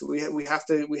 So we have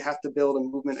to build a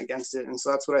movement against it. And so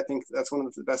that's what I think, that's one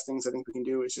of the best things I think we can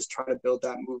do, is just try to build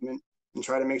that movement and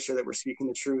try to make sure that we're speaking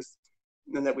the truth,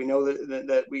 and that we know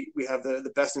that we have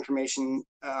the best information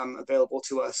available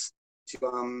to us to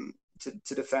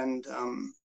defend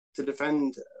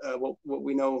what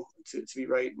we know to be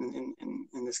right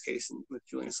in this case with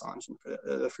Julian Assange and for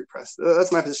the free press.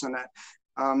 That's my position on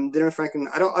that. Dinner Franklin,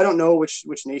 I don't know which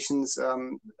nations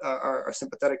are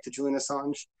sympathetic to Julian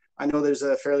Assange. I know there's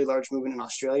a fairly large movement in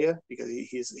Australia, because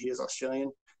he is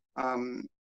Australian, to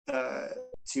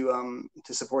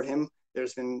support him.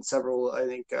 There's been several, I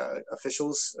think,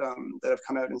 officials that have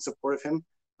come out in support of him,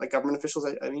 like government officials,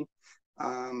 I mean.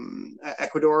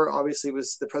 Ecuador, obviously,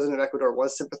 the president of Ecuador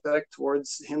was sympathetic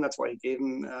towards him. That's why he gave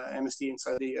him amnesty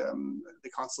inside the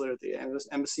consulate at the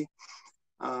embassy.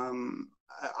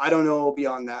 I don't know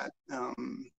beyond that.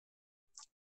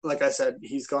 Like I said,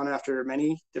 he's gone after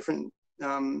many different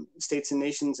states and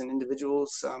nations and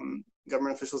individuals,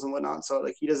 government officials and whatnot. So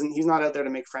like he's not out there to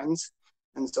make friends.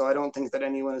 And so I don't think that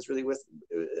anyone is really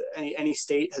any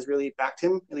state has really backed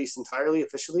him, at least entirely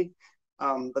officially.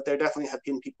 But there definitely have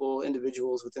been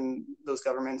individuals within those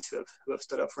governments who have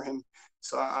stood up for him.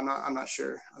 So I'm not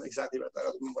sure exactly about that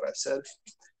other than what I've said.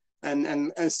 And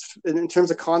in terms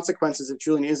of consequences, if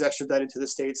Julian is extradited to the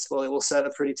States, well, it will set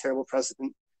a pretty terrible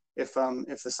precedent if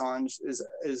Assange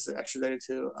is extradited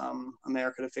to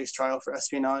America to face trial for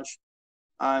espionage.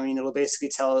 I mean, it'll basically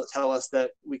tell us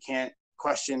that we can't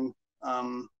question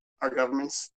our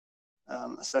governments,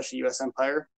 especially U.S.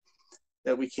 empire,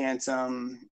 that we can't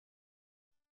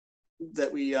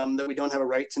that we don't have a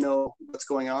right to know what's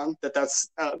going on, that's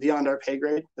beyond our pay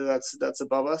grade, that's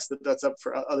above us, that's up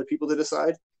for other people to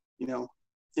decide, you know,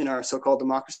 in our so-called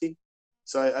democracy.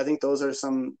 So I think those are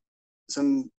some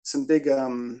big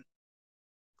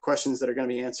questions that are going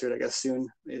to be answered, I guess, soon,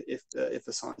 if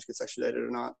Assange gets extradited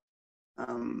or not.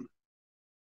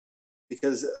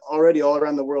 Because already all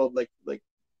around the world, like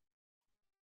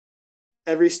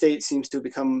every state seems to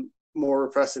become more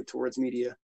repressive towards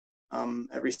media.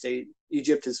 Every state,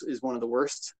 Egypt is one of the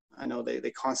worst. I know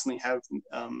they constantly have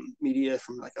media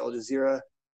from like Al Jazeera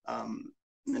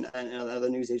and other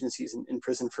news agencies in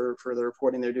prison for the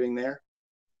reporting they're doing there.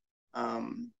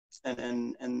 And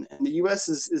the U.S.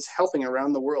 is helping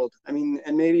around the world. I mean,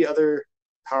 and maybe other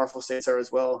powerful states are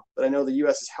as well, but I know the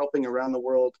U.S. is helping around the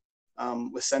world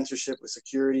with censorship, with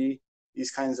security,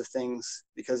 these kinds of things,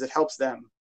 because it helps them.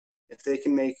 If they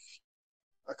can make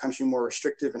a country more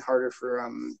restrictive and harder for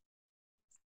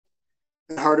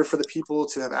the people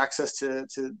to have access to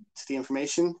the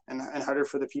information, and harder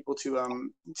for the people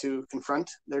to confront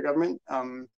their government,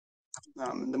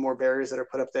 the more barriers that are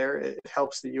put up there, it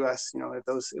helps the U.S. You know, if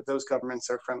those governments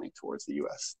are friendly towards the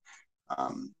U.S.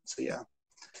 So yeah.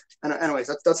 And anyways,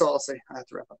 that's all I'll say. I have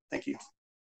to wrap up. Thank you.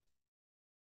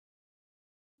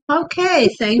 Okay,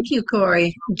 thank you,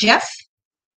 Corey. Jeff?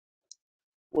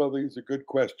 Well, these are good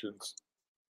questions.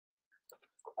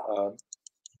 And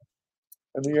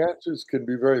the answers can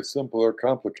be very simple or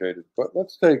complicated. But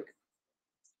let's take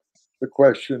the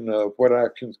question of what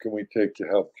actions can we take to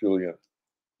help Julian?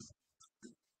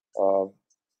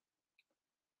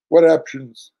 What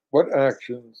actions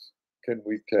can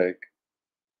we take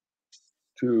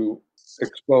to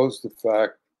expose the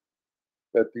fact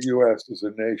that the U.S. is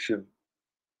a nation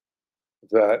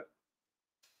that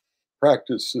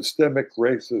practices systemic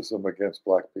racism against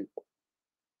Black people,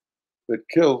 that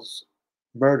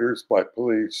murders by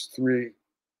police 3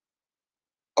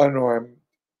 unarmed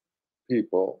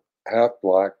people, half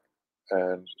Black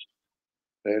and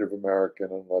Native American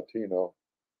and Latino,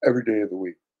 every day of the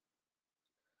week?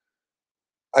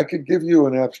 I could give you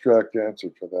an abstract answer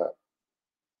to that.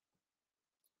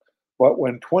 But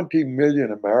when 20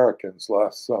 million Americans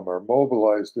last summer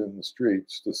mobilized in the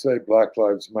streets to say Black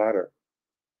Lives Matter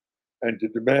and to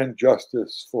demand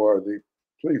justice for the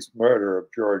police murder of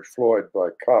George Floyd by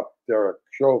cop Derek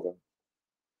Chauvin,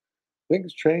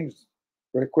 things changed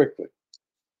very quickly.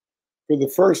 For the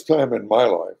first time in my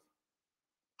life,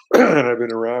 and I've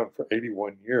been around for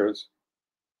 81 years,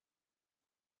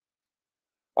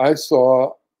 I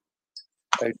saw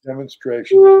a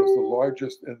demonstration that was the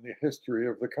largest in the history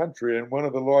of the country and one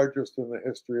of the largest in the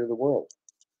history of the world.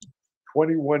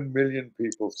 21 million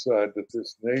people said that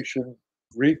this nation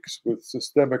reeks with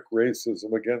systemic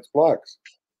racism against Blacks,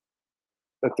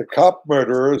 that the cop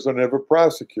murderers are never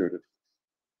prosecuted,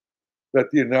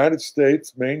 that the United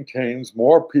States maintains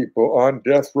more people on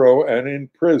death row and in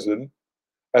prison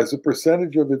as a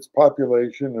percentage of its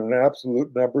population in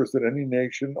absolute numbers than any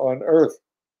nation on earth.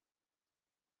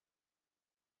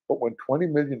 But when 20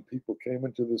 million people came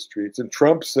into the streets and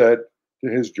Trump said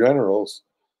to his generals,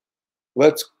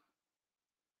 let's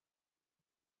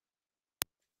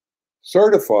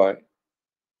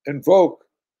invoke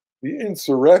the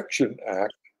Insurrection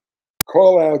Act,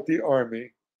 call out the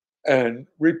army, and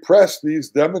repress these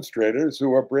demonstrators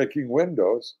who are breaking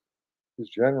windows, his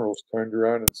generals turned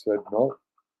around and said no.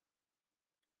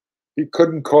 He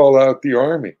couldn't call out the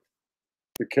army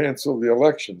to cancel the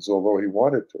elections, although he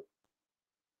wanted to.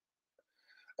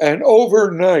 And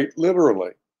overnight,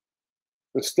 literally,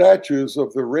 the statues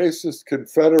of the racist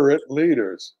Confederate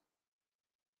leaders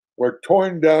were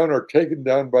torn down or taken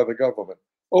down by the government.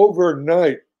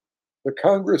 Overnight, the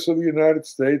Congress of the United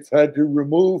States had to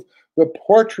remove the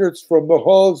portraits from the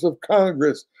halls of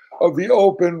Congress of the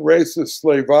open racist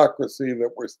slavocracy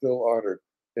that were still honored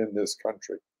in this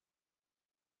country.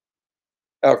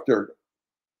 After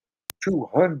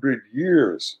 200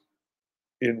 years,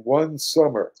 in one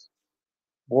summer,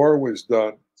 more was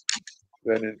done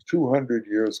than in 200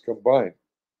 years combined.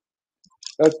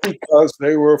 That's because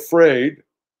they were afraid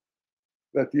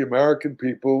that the American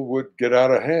people would get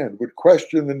out of hand, would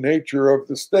question the nature of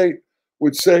the state,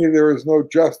 would say there is no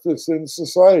justice in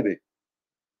society.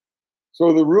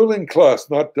 So the ruling class,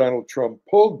 not Donald Trump,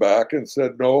 pulled back and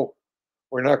said, no,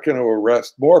 we're not going to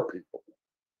arrest more people.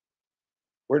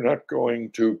 We're not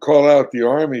going to call out the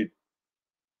army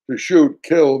to shoot,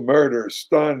 kill, murder,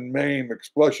 stun, maim,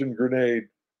 explosion grenade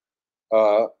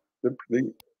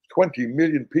the 20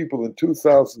 million people in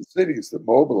 2,000 cities that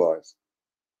mobilized.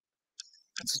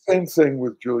 It's the same thing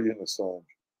with Julian Assange.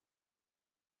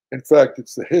 In fact,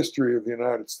 it's the history of the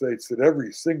United States that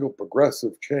every single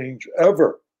progressive change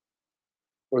ever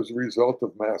was a result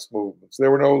of mass movements.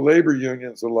 There were no labor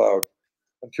unions allowed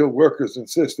until workers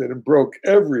insisted and broke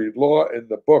every law in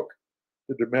the book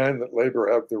to demand that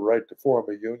labor have the right to form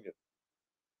a union.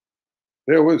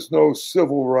 There was no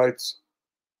civil rights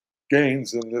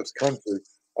gains in this country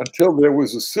until there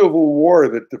was a civil war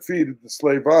that defeated the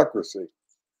slavocracy.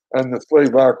 And the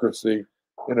slavocracy,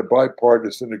 in a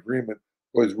bipartisan agreement,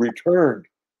 was returned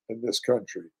in this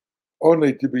country,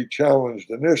 only to be challenged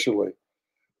initially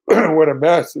when a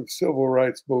massive civil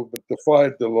rights movement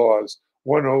defied the laws,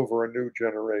 won over a new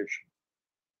generation.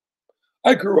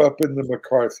 I grew up in the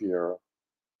McCarthy era.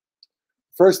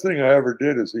 First thing I ever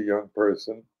did as a young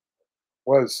person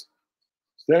was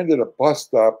stand at a bus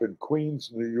stop in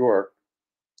Queens, New York,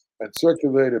 and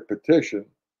circulate a petition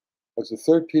as a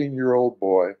 13-year-old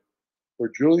boy for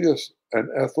Julius and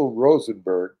Ethel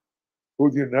Rosenberg,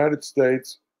 who the United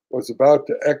States was about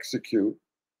to execute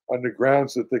on the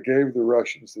grounds that they gave the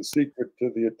Russians the secret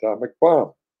to the atomic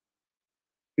bomb.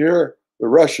 Here, the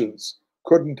Russians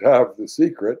couldn't have the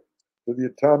secret to the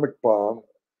atomic bomb,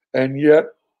 and yet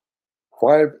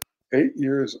 8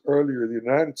 years earlier, the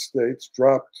United States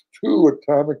dropped 2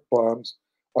 atomic bombs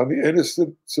on the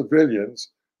innocent civilians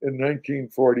in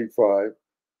 1945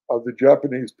 of the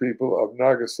Japanese people of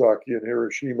Nagasaki and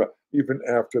Hiroshima, even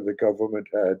after the government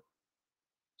had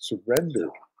surrendered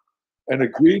and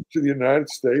agreed to the United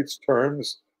States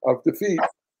terms of defeat.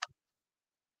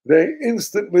 They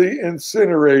instantly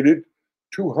incinerated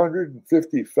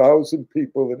 250,000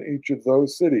 people in each of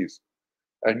those cities.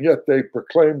 And yet they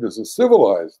proclaimed as a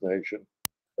civilized nation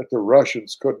that the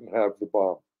Russians couldn't have the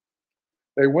bomb.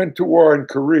 They went to war in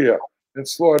Korea and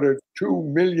slaughtered 2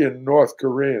 million North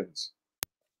Koreans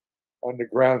on the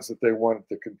grounds that they wanted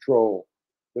to control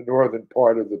the northern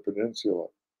part of the peninsula,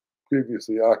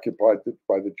 previously occupied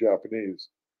by the Japanese.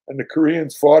 And the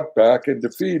Koreans fought back and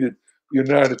defeated the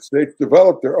United States,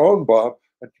 developed their own bomb,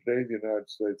 and today the United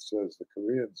States says the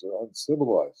Koreans are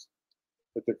uncivilized,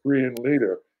 that the Korean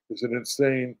leader is an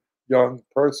insane young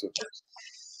person.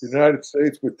 The United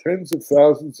States, with tens of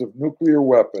thousands of nuclear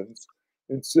weapons,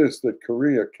 insists that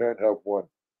Korea can't have one.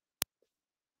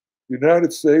 The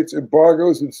United States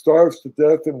embargoes and starves to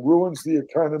death and ruins the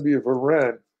economy of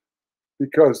Iran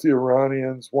because the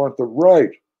Iranians want the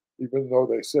right, even though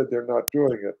they said they're not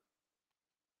doing it,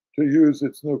 to use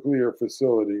its nuclear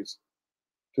facilities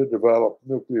to develop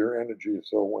nuclear energy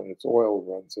so when its oil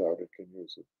runs out, it can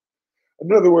use it.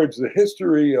 In other words, the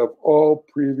history of all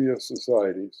previous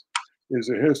societies is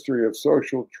a history of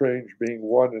social change being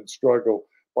won and struggled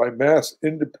by mass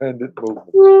independent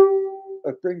movements.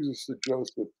 That brings us to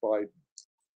Joseph Biden.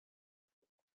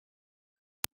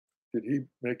 Did he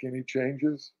make any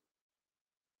changes?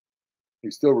 He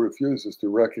still refuses to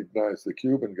recognize the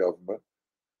Cuban government.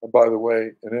 And by the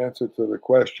way, in answer to the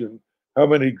question, how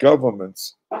many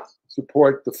governments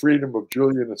support the freedom of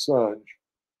Julian Assange?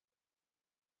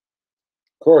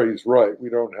 Corey's right, we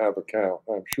don't have a count.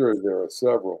 I'm sure there are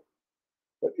several.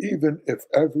 But even if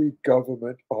every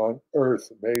government on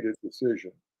earth made a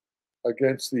decision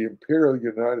against the imperial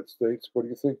United States, what do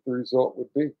you think the result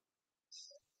would be?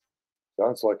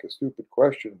 Sounds like a stupid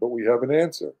question, but we have an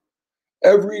answer.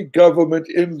 Every government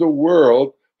in the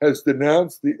world has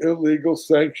denounced the illegal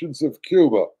sanctions of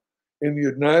Cuba in the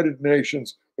United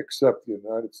Nations, except the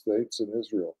United States and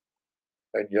Israel.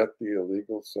 And yet the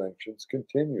illegal sanctions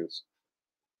continues.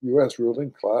 U.S.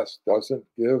 ruling class doesn't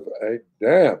give a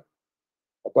damn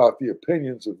about the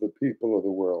opinions of the people of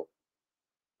the world.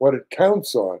 What it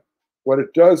counts on, what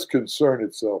it does concern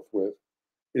itself with,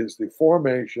 is the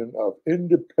formation of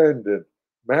independent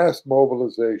mass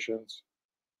mobilizations,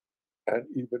 and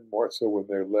even more so when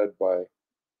they're led by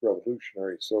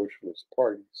revolutionary socialist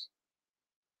parties,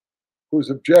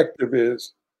 whose objective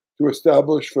is to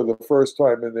establish for the first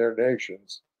time in their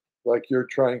nations, like you're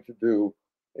trying to do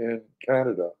in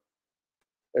Canada,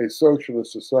 a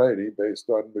socialist society based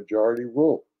on majority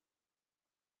rule.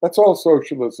 That's all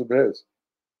socialism is.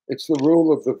 It's the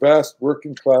rule of the vast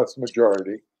working class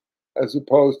majority as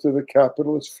opposed to the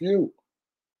capitalist few.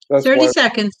 That's 30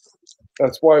 seconds.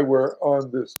 That's why we're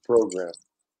on this program.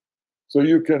 So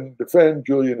you can defend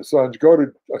Julian Assange. Go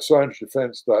to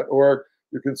AssangeDefense.org.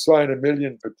 You can sign 1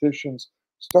 million petitions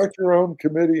Start your own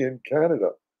committee in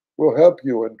Canada. We'll help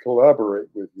you and collaborate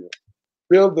with you.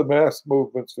 Build the mass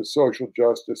movements for social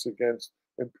justice against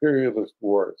imperialist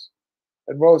wars.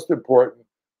 And most important,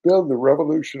 build the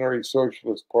revolutionary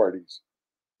socialist parties.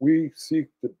 We seek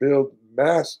to build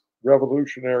mass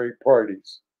revolutionary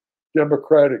parties,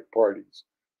 democratic parties,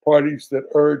 parties that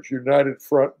urge united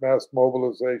front mass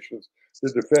mobilizations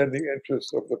to defend the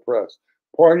interests of the press,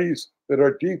 parties that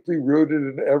are deeply rooted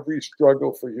in every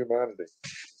struggle for humanity.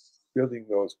 Building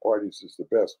those parties is the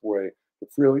best way to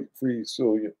free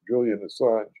Julian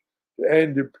Assange, to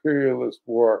end imperialist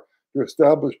war, to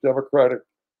establish democratic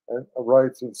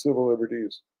rights and civil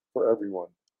liberties for everyone.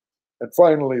 And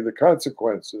finally, the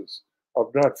consequences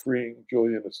of not freeing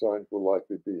Julian Assange will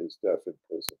likely be his death in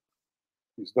prison.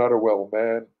 He's not a well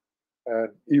man, and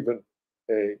even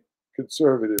a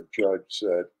conservative judge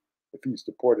said if he's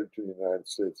deported to the United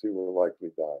States, he will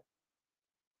likely die.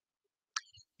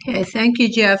 Okay, thank you,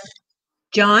 Jeff.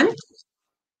 John?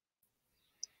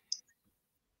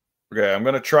 Okay, I'm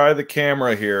going to try the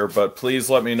camera here, but please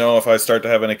let me know if I start to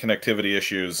have any connectivity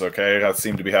issues, okay? I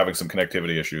seem to be having some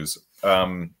connectivity issues.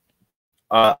 I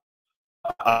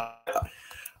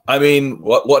mean,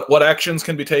 what actions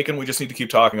can be taken? We just need to keep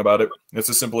talking about it. It's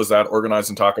as simple as that. Organize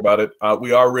and talk about it.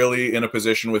 We are really in a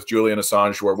position with Julian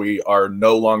Assange where we are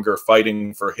no longer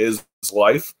fighting for his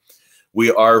life.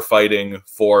 We are fighting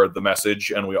for the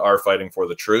message, and we are fighting for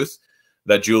the truth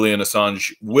that Julian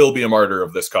Assange will be a martyr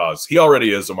of this cause. He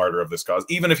already is a martyr of this cause.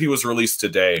 Even if he was released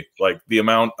today, like the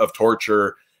amount of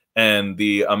torture and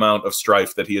the amount of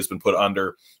strife that he has been put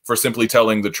under for simply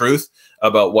telling the truth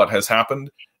about what has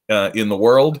happened in the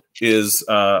world is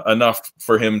enough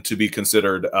for him to be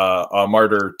considered a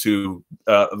martyr to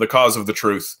the cause of the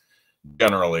truth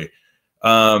generally.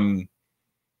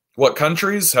 What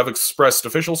countries have expressed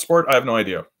official support? I have no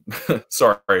idea.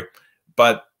 Sorry.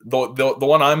 But the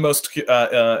one I'm most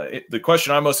the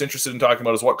question I'm most interested in talking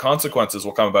about is what consequences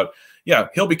will come about. Yeah,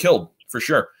 he'll be killed for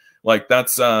sure. Like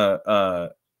that's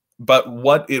but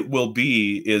what it will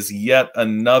be is yet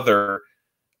another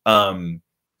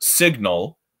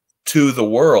signal to the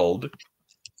world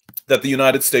that the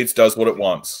United States does what it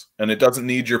wants, and it doesn't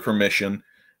need your permission.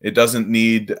 It doesn't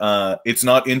need, it's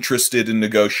not interested in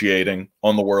negotiating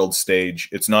on the world stage.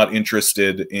 It's not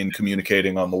interested in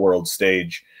communicating on the world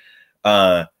stage.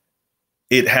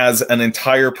 It has an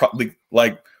entire,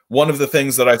 like one of the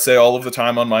things that I say all of the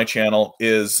time on my channel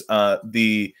is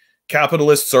the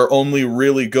capitalists are only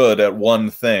really good at one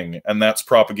thing, and that's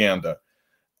propaganda.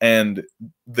 And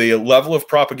the level of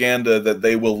propaganda that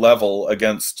they will level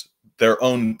against their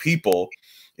own people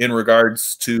in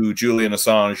regards to Julian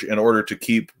Assange in order to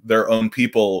keep their own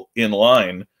people in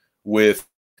line with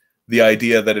the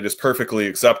idea that it is perfectly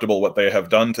acceptable what they have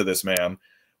done to this man,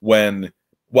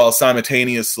 while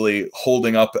simultaneously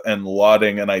holding up and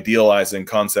lauding and idealizing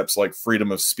concepts like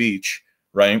freedom of speech,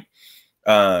 right?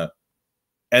 And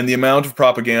the amount of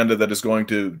propaganda that is going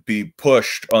to be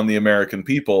pushed on the American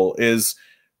people is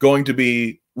going to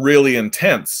be really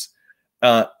intense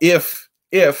if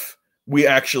we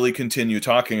actually continue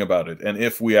talking about it, and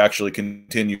if we actually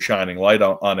continue shining light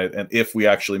on it, and if we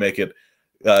actually make it,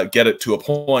 get it to a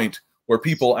point where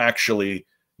people actually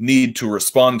need to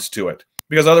respond to it,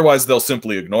 because otherwise they'll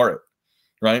simply ignore it,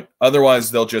 right?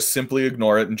 Otherwise they'll just simply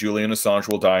ignore it, and Julian Assange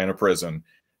will die in a prison.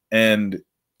 And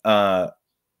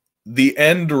the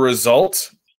end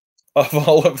result of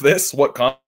all of this, what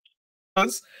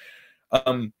causes,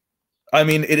 I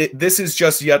mean, this is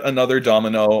just yet another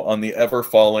domino on the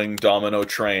ever-falling domino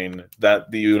train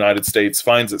that the United States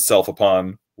finds itself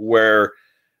upon, where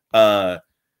it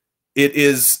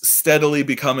is steadily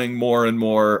becoming more and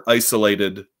more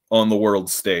isolated on the world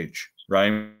stage,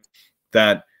 right?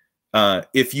 That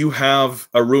if you have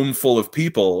a room full of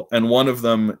people and one of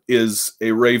them is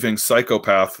a raving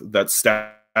psychopath that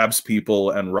stabs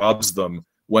people and robs them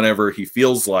whenever he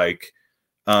feels like,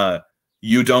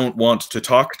 you don't want to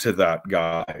talk to that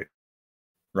guy,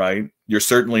 right? You're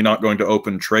certainly not going to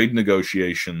open trade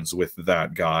negotiations with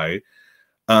that guy.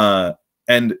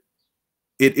 And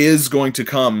it is going to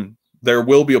come, there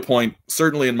will be a point,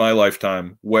 certainly in my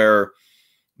lifetime, where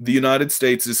the United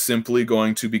States is simply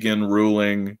going to begin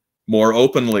ruling more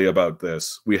openly about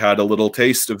this. We had a little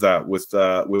taste of that with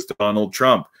Donald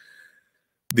Trump.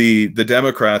 The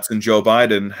Democrats and Joe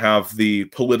Biden have the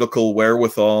political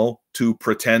wherewithal to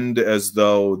pretend as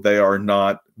though they are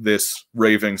not this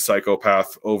raving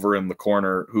psychopath over in the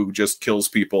corner who just kills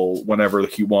people whenever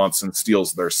he wants and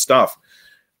steals their stuff.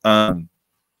 But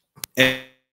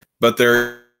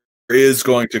there is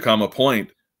going to come a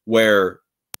point where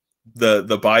the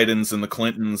Bidens and the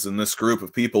Clintons and this group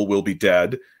of people will be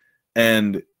dead,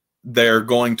 and they're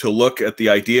going to look at the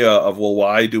idea of, well,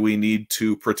 why do we need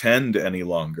to pretend any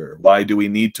longer? Why do we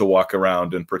need to walk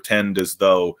around and pretend as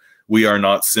though we are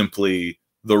not simply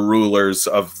the rulers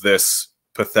of this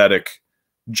pathetic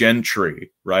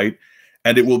gentry, right?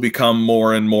 And it will become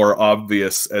more and more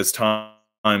obvious as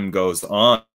time goes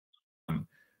on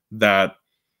that,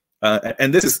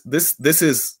 and this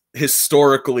is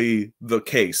historically the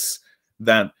case,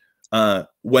 that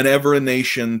whenever a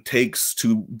nation takes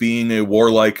to being a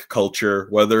warlike culture,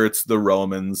 whether it's the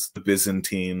Romans, the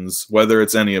Byzantines, whether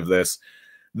it's any of this,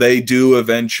 they do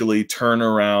eventually turn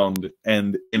around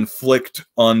and inflict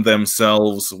on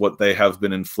themselves what they have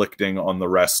been inflicting on the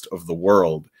rest of the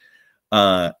world.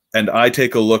 And I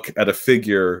take a look at a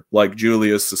figure like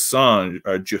Julian Assange,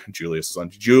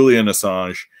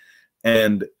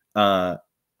 and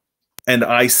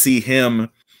I see him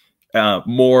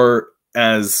more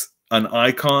as an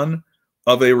icon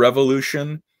of a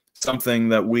revolution, something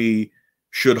that we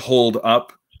should hold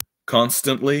up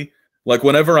constantly. Like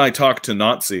whenever I talk to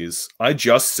Nazis, I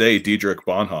just say Dietrich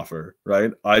Bonhoeffer,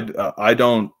 right? I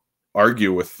don't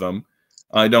argue with them.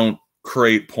 I don't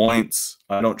create points.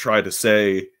 I don't try to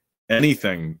say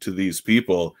anything to these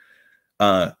people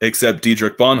except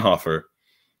Dietrich Bonhoeffer.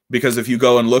 Because if you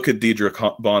go and look at Dietrich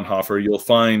Bonhoeffer, you'll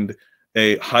find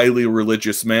a highly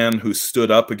religious man who stood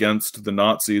up against the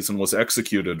Nazis and was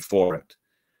executed for it.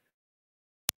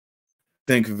 I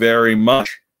think very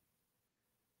much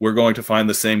we're going to find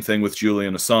the same thing with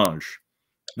Julian Assange,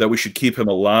 that we should keep him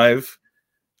alive.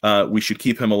 We should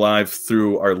keep him alive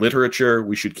through our literature.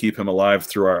 We should keep him alive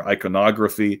through our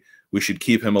iconography. We should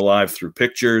keep him alive through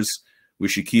pictures. We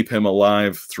should keep him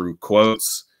alive through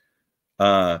quotes,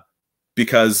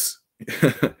 because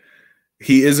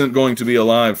he isn't going to be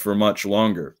alive for much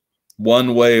longer,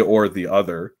 one way or the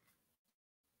other.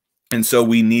 And so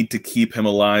we need to keep him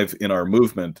alive in our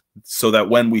movement so that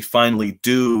when we finally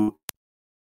do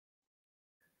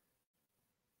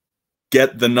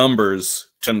get the numbers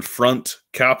to confront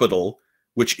capital,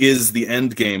 which is the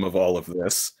end game of all of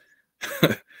this,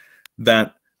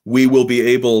 that we will be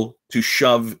able to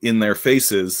shove in their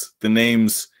faces the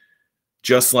names,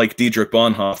 just like Dietrich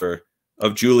Bonhoeffer,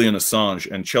 of Julian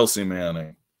Assange and Chelsea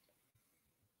Manning.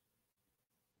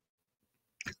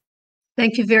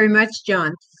 Thank you very much,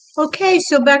 John. Okay,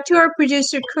 so back to our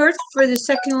producer, Kurt, for the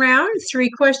second round. 3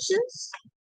 questions.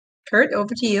 Kurt,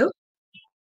 over to you.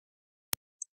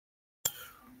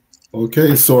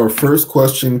 Okay, so our first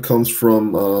question comes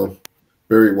from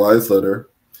Barry Weisletter.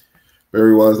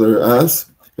 Barry Weisletter asks,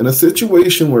 in a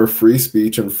situation where free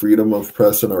speech and freedom of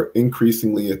press are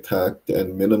increasingly attacked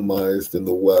and minimized in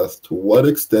the West, to what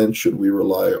extent should we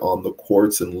rely on the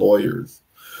courts and lawyers?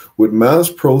 Would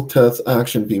mass protest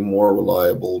action be more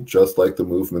reliable, just like the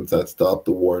movements that stopped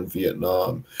the war in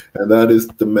Vietnam? And that is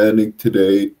demanding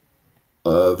today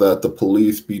that the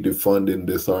police be defunded,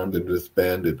 disarmed, and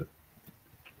disbanded.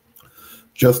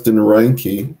 Justin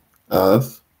Reinke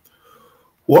asks,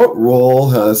 what role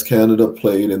has Canada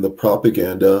played in the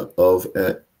propaganda of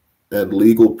and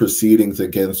legal proceedings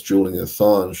against Julian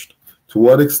Assange? To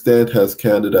what extent has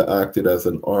Canada acted as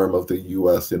an arm of the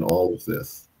U.S. in all of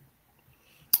this?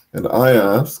 And I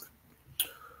ask,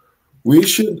 we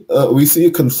see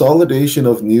a consolidation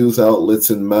of news outlets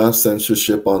and mass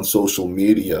censorship on social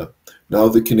media. Now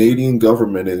the Canadian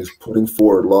government is putting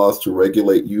forward laws to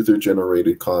regulate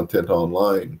user-generated content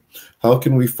online. How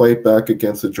can we fight back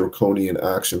against the draconian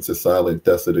actions to silence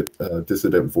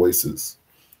dissident voices?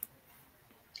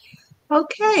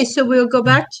 Okay, so we'll go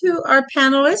back to our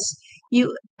panelists.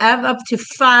 You have up to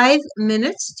 5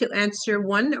 minutes to answer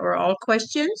one or all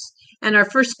questions. And our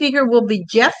first speaker will be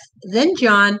Jeff, then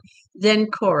John, then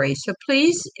Corey. So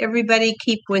please, everybody,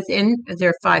 keep within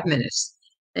their 5 minutes.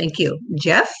 Thank you.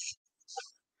 Jeff?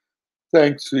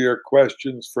 Thanks for your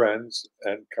questions, friends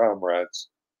and comrades.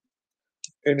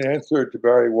 In answer to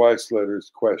Barry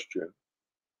Weisletter's question,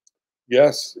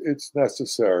 yes, it's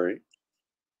necessary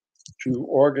to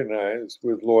organize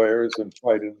with lawyers and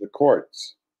fight in the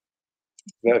courts.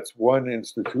 That's one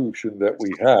institution that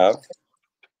we have,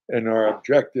 and our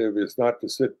objective is not to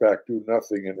sit back, do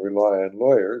nothing, and rely on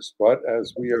lawyers, but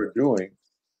as we are doing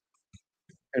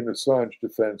in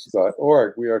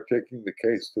AssangeDefense.org, we are taking the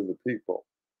case to the people.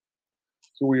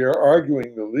 So we are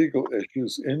arguing the legal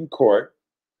issues in court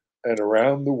and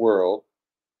around the world,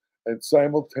 and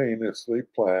simultaneously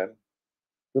plan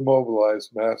to mobilize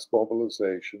mass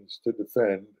mobilizations to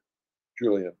defend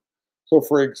Julian. So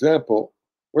for example,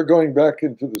 we're going back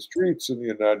into the streets in the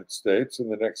United States in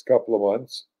the next couple of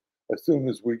months, as soon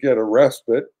as we get a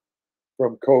respite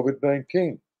from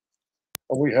COVID-19.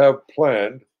 And we have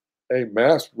planned a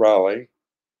mass rally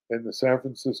in the San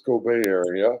Francisco Bay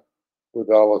Area with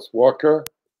Alice Walker,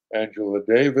 Angela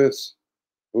Davis,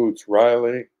 Boots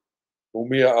Riley,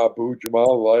 Mumia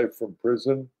Abu-Jamal live from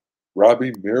prison,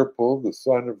 Robbie Mirpool, the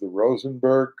son of the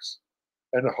Rosenbergs,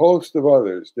 and a host of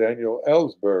others, Daniel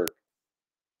Ellsberg,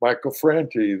 Michael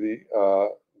Franti,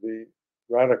 the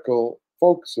radical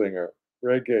folk singer,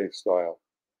 reggae style.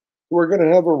 We're going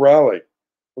to have a rally.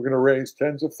 We're going to raise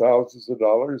tens of thousands of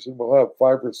dollars, and we'll have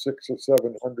 500 or 600 or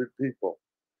 700 people.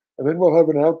 And then we'll have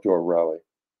an outdoor rally.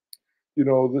 You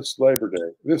know, this Labor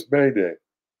Day, this May Day,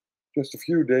 just a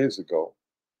few days ago,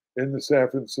 in the San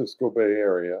Francisco Bay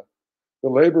Area, the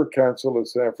Labor Council of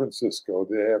San Francisco,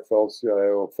 the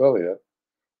AFL-CIO affiliate,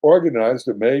 organized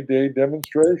a May Day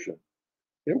demonstration.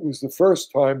 It was the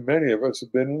first time many of us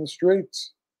had been in the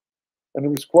streets. And it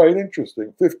was quite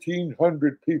interesting.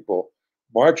 1,500 people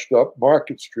marched up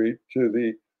Market Street to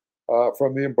the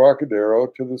from the Embarcadero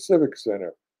to the Civic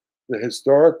Center, the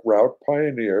historic route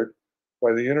pioneered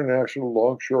by the International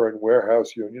Longshore and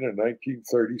Warehouse Union in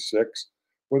 1936,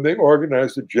 when they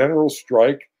organized a general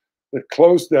strike that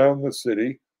closed down the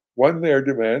city, won their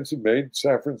demands, and made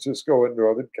San Francisco and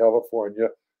Northern California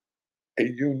a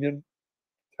union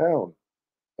town.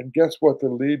 And guess what the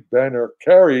lead banner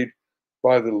carried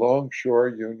by the Longshore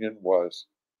Union was?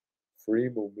 Free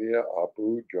Mumia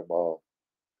Abu-Jamal.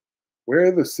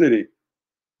 We're the city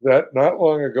that not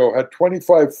long ago had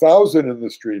 25,000 in the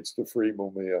streets to free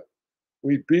Mumia.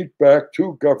 We beat back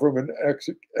 2 government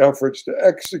efforts to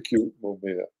execute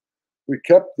Mumia. We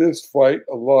kept this fight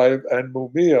alive and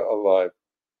Mumia alive.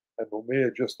 And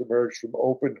Mumia just emerged from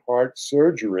open heart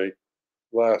surgery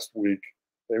last week.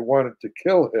 They wanted to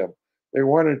kill him. They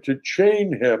wanted to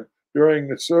chain him during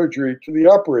the surgery to the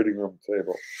operating room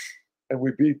table. And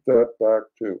we beat that back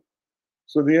too.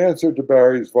 So the answer to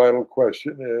Barry's vital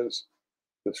question is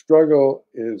the struggle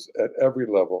is at every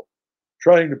level,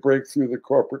 trying to break through the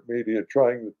corporate media,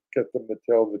 trying to get them to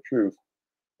tell the truth.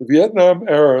 The Vietnam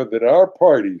era that our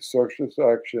party, Socialist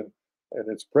Action, and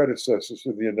its predecessors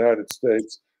in the United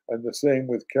States, and the same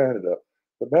with Canada,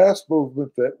 the mass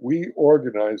movement that we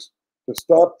organized to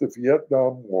stop the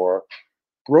Vietnam War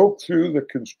broke through the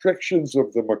constrictions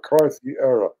of the McCarthy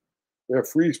era, where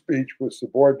free speech was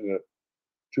subordinate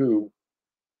to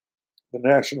the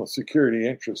national security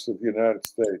interests of the United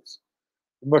States.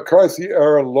 The McCarthy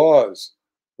era laws,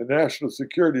 the national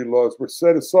security laws, were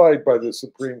set aside by the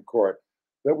Supreme Court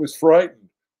that was frightened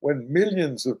when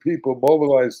millions of people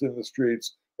mobilized in the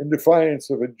streets in defiance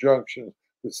of injunctions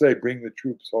to say, bring the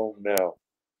troops home now.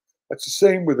 That's the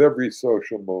same with every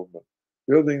social movement.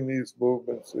 Building these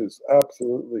movements is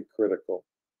absolutely critical.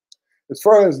 As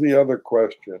far as the other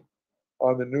question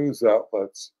on the news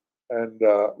outlets and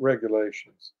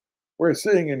regulations, we're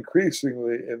seeing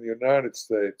increasingly in the United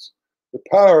States the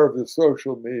power of the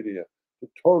social media to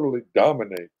totally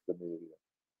dominate the media.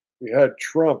 We had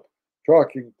Trump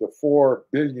talking to 4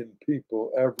 billion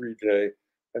people every day,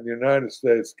 and the United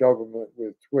States government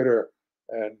with Twitter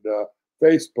and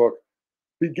Facebook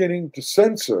beginning to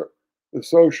censor the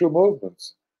social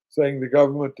movements, saying the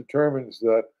government determines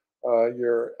that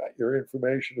your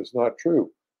information is not true.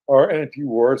 Our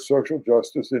anti-war social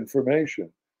justice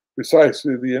information,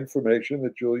 precisely the information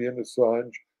that Julian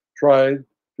Assange tried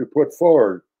to put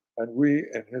forward, and we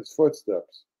in his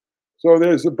footsteps. So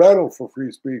there's a battle for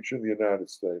free speech in the United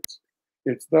States.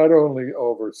 It's not only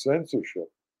over censorship,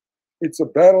 it's a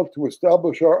battle to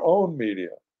establish our own media,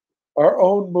 our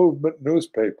own movement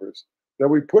newspapers that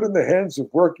we put in the hands of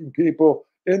working people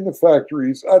in the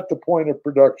factories, at the point of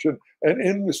production, and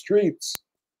in the streets,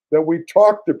 that we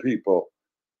talk to people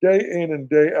day in and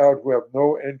day out who have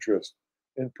no interest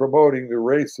in promoting the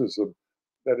racism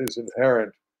that is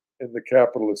inherent in the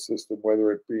capitalist system,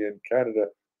 whether it be in Canada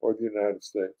or the United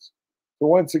States. So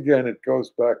once again, it goes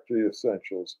back to the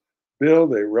essentials.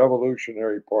 Build a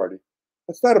revolutionary party.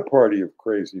 It's not a party of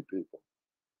crazy people.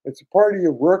 It's a party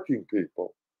of working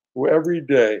people who every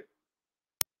day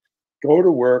go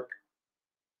to work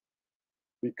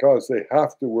because they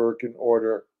have to work in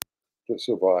order to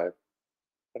survive.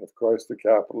 And of course, the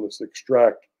capitalists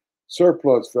extract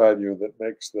surplus value that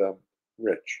makes them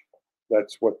rich.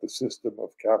 That's what the system of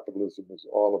capitalism is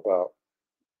all about.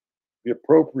 The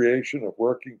appropriation of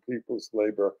working people's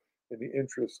labor in the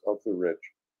interest of the rich.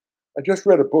 I just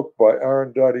read a book by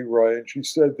Arundhati Roy, and she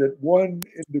said that one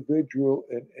individual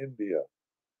in India,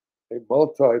 a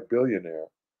multi-billionaire,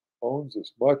 owns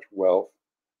as much wealth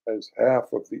as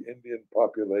half of the Indian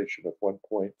population of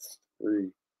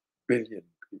 1.3 billion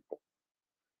people.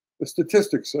 The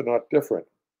statistics are not different.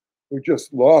 We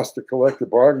just lost a collective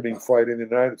bargaining fight in the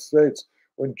United States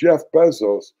when Jeff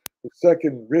Bezos, the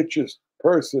second richest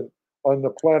person on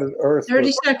the planet Earth,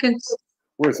 30 seconds.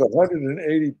 worth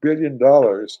 $180 billion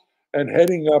and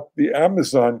heading up the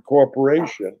Amazon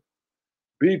Corporation,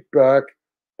 beat back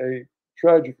a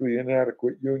tragically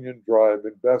inadequate union drive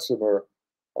in Bessemer,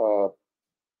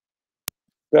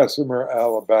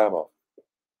 Alabama.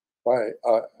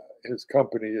 His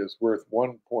company is worth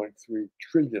 $1.3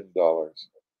 trillion.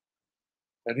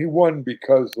 And he won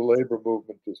because the labor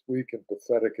movement is weak and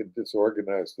pathetic and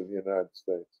disorganized in the United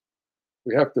States.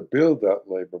 We have to build that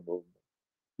labor movement.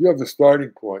 You have the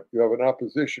starting point. You have an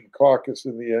opposition caucus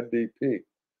in the NDP.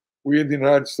 We in the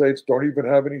United States don't even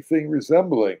have anything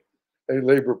resembling a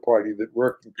labor party that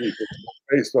working people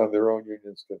based on their own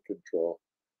unions can control.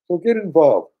 So get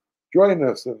involved. Join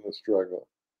us in the struggle.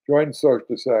 Join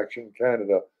Socialist Action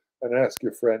Canada and ask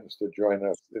your friends to join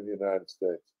us in the United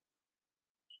States.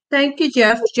 Thank you,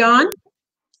 Jeff. John?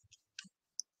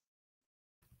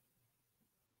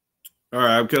 All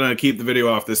right, I'm going to keep the video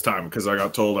off this time because I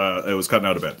got told it was cutting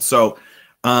out a bit. So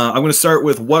I'm going to start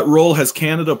with what role has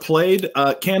Canada played?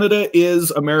 Canada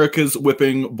is America's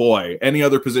whipping boy. Any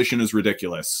other position is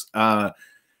ridiculous.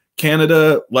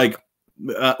 Canada, like,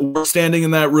 we're standing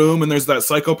in that room and there's that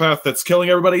psychopath that's killing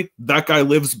everybody. That guy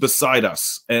lives beside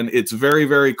us. And it's very,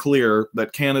 very clear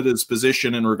that Canada's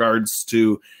position in regards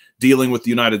to dealing with the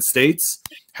United States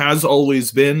has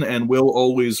always been and will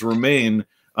always remain,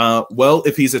 well,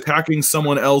 if he's attacking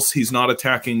someone else, he's not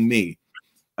attacking me.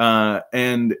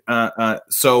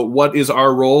 So what is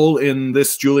our role in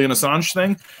this Julian Assange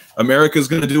thing? America's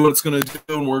going to do what it's going to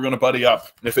do, and we're going to buddy up.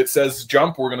 If it says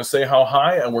jump, we're going to say how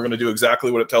high, and we're going to do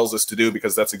exactly what it tells us to do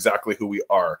because that's exactly who we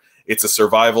are. It's a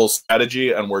survival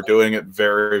strategy, and we're doing it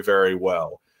very, very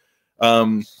well.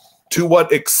 To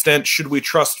what extent should we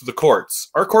trust the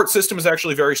courts? Our court system is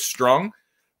actually very strong,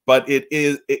 but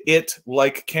it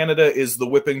like Canada is the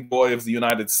whipping boy of the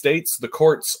United States. The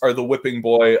courts are the whipping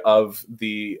boy of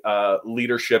the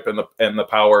leadership and the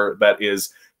power that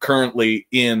is currently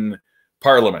in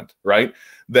Parliament. Right?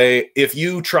 If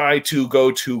you try to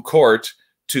go to court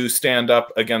to stand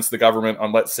up against the government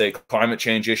on, let's say, climate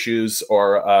change issues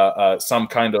or some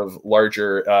kind of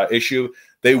larger issue,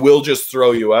 they will just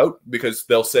throw you out because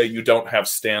they'll say you don't have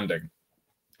standing.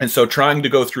 And so trying to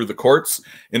go through the courts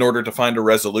in order to find a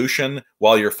resolution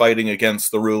while you're fighting against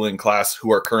the ruling class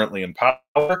who are currently in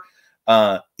power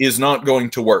is not going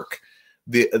to work.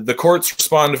 The courts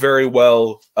respond very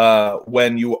well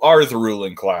when you are the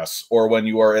ruling class or when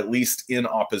you are at least in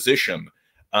opposition.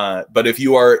 But if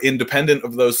you are independent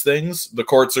of those things, the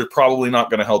courts are probably not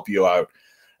going to help you out.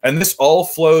 And this all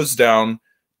flows down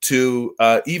to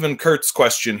even Kurt's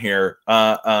question here.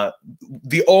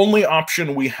 The only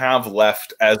option we have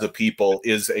left as a people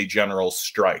is a general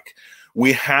strike.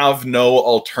 We have no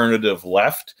alternative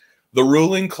left. The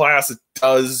ruling class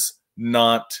does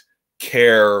not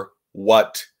care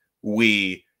what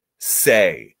we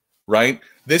say, right?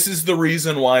 This is the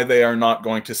reason why they are not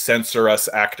going to censor us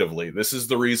actively. This is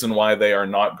the reason why they are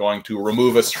not going to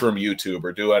remove us from YouTube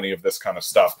or do any of this kind of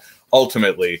stuff,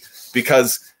 ultimately,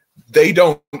 because they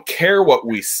don't care what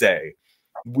we say.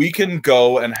 We can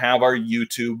go and have our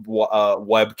YouTube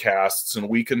webcasts and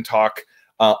we can talk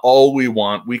all we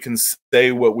want. We can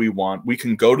say what we want. We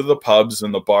can go to the pubs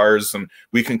and the bars and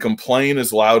we can complain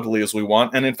as loudly as we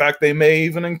want. And in fact, they may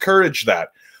even encourage that.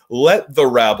 Let the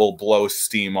rabble blow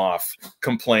steam off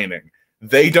complaining.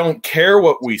 They don't care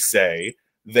what we say.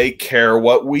 They care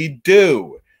what we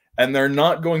do. And they're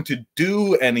not going to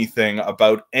do anything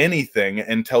about anything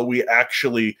until we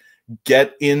actually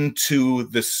get into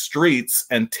the streets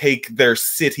and take their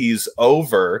cities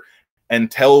over and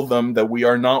tell them that we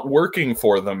are not working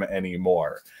for them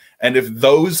anymore. And if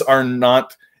those are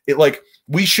not,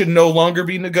 we should no longer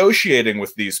be negotiating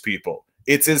with these people.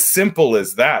 It's as simple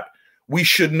as that. We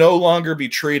should no longer be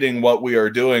treating what we are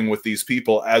doing with these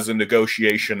people as a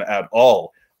negotiation at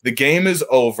all. The game is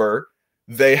over.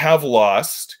 They have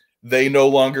lost. They no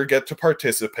longer get to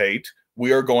participate.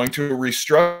 We are going to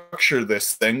restructure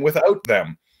this thing without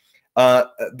them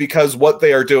because what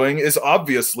they are doing is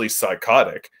obviously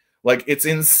psychotic. Like, it's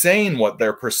insane what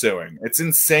they're pursuing. It's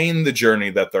insane the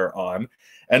journey that they're on.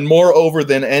 And moreover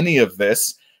than any of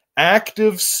this,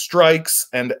 active strikes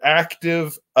and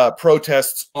active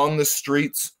protests on the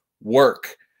streets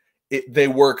work. They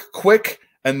work quick,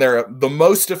 and they're the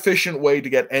most efficient way to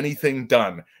get anything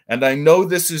done. And I know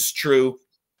this is true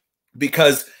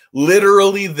because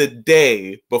literally the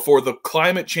day before the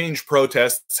climate change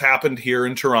protests happened here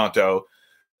in Toronto,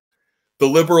 the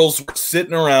Liberals were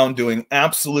sitting around doing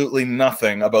absolutely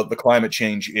nothing about the climate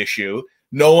change issue.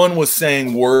 No one was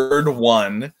saying word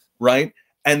one, right?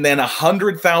 And then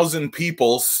 100,000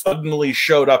 people suddenly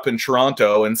showed up in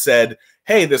Toronto and said,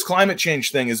 hey, this climate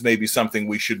change thing is maybe something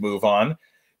we should move on.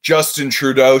 Justin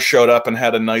Trudeau showed up and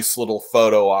had a nice little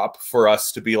photo op for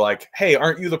us to be like, hey,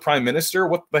 aren't you the prime minister?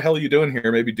 What the hell are you doing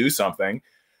here? Maybe do something.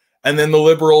 And then the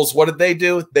Liberals, what did they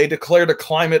do? They declared a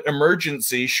climate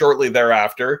emergency shortly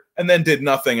thereafter and then did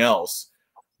nothing else.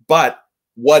 But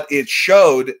what it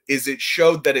showed is it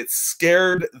showed that it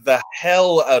scared the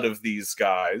hell out of these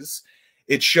guys.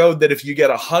 It showed that if you get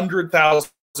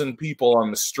 100,000 people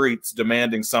on the streets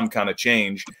demanding some kind of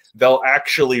change, they'll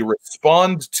actually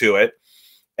respond to it.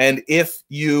 And if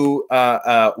you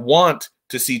want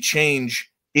to see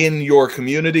change in your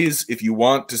communities, if you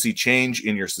want to see change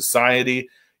in your society,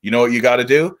 you know what you got to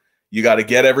do? You got to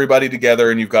get everybody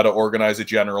together and you've got to organize a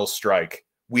general strike.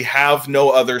 We have no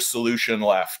other solution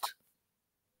left.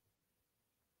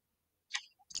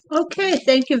 Okay,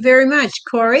 thank you very much.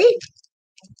 Corey?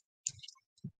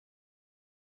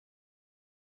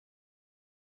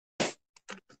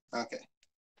 Okay.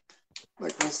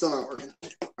 Like, it's still not working.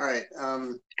 All right.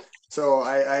 So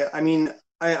I mean,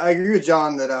 I agree with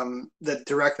John that that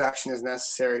direct action is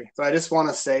necessary, but I just want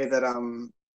to say that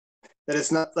that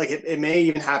it's not like it may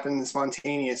even happen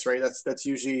spontaneous, right? That's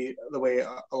usually the way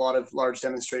a lot of large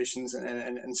demonstrations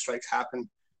and strikes happen.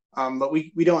 But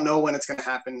we don't know when it's going to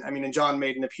happen. I mean, and John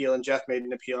made an appeal, and Jeff made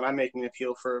an appeal, and I'm making an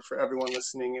appeal for everyone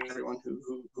listening and everyone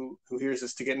who hears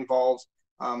this to get involved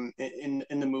in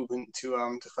the movement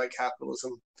to fight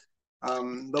capitalism.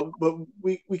 But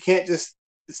we can't just.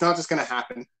 It's not just going to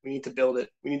happen. We need to build it.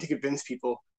 We need to convince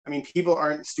people. I mean, people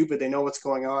aren't stupid. They know what's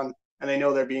going on, and they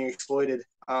know they're being exploited.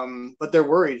 But they're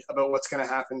worried about what's going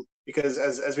to happen because,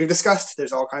 as we've discussed,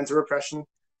 there's all kinds of repression.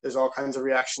 There's all kinds of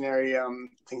reactionary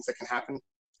things that can happen.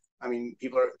 I mean,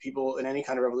 people in any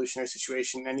kind of revolutionary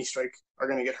situation, any strike, are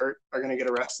going to get hurt, are going to get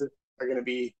arrested, are going to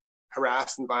be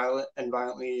harassed and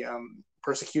violently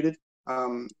persecuted.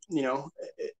 You know,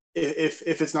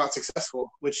 if it's not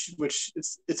successful, which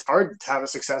it's hard to have a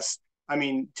success. I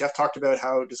mean, Jeff talked about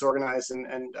how disorganized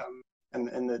and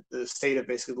the state of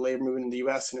basically the labor movement in the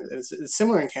U.S. and it's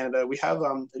similar in Canada. We have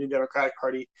the New Democratic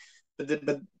Party, but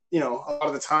you know, a lot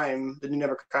of the time the New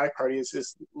Democratic Party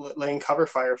is laying cover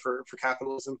fire for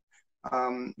capitalism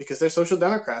because they're social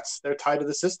democrats. They're tied to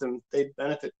the system. They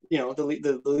benefit. You know, the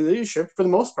leadership for the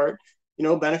most part, you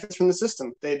know, benefits from the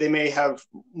system. They may have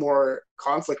more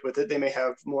conflict with it. They may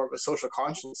have more of a social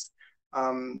conscience.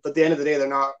 But at the end of the day, they're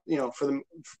not. You know,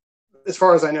 as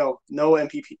far as I know, no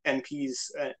MPs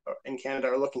in Canada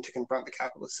are looking to confront the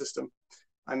capitalist system.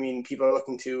 I mean, people are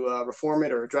looking to reform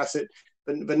it or address it,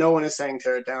 but no one is saying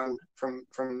tear it down from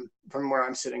where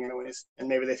I'm sitting, anyways. And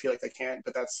maybe they feel like they can't,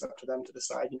 but that's up to them to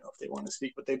decide. You know, if they want to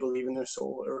speak what they believe in their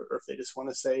soul, or if they just want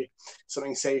to say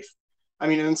something safe. I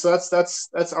mean, and so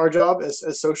that's our job as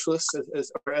socialists,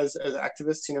 as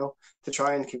activists, you know, to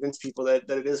try and convince people that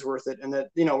it is worth it, and that,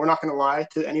 you know, we're not going to lie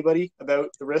to anybody about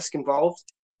the risk involved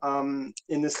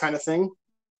in this kind of thing.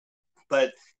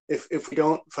 But if we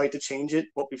don't fight to change it,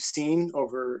 what we've seen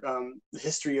over the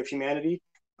history of humanity,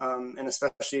 and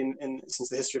especially since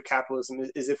the history of capitalism,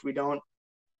 is if we don't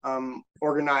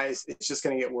organize, it's just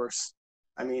going to get worse.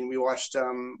 I mean, we watched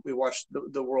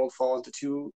the world fall into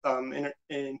two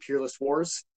imperialist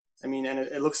wars. I mean, and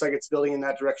it looks like it's building in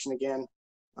that direction again.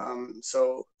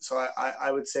 So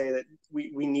I would say that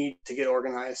we need to get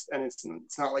organized, and it's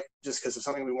not like just because of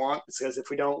something we want. It's because if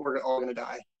we don't, we're all going to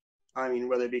die. I mean,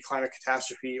 whether it be climate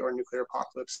catastrophe or nuclear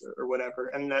apocalypse or whatever.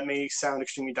 And that may sound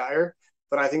extremely dire,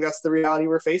 but I think that's the reality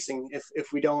we're facing.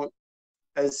 If we don't,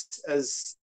 as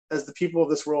the people of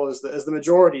this world, as the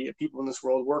majority of people in this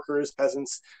world, workers,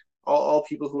 peasants, all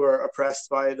people who are oppressed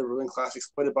by the ruling class,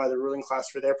 exploited by the ruling class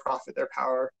for their profit, their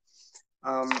power.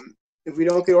 If we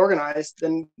don't get organized,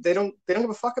 then they don't give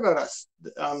a fuck about us.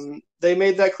 They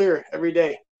made that clear every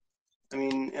day. I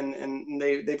mean, and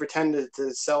they pretend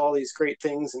to sell all these great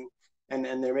things, and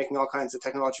they're making all kinds of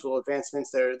technological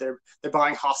advancements. They're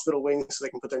buying hospital wings so they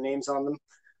can put their names on them.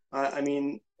 I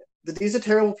mean, these are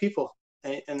terrible people,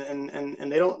 and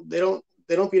they don't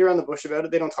beat around the bush about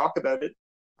it. They don't talk about it.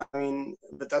 I mean,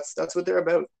 but that's what they're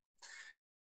about.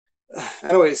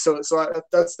 Anyway, so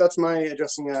that's my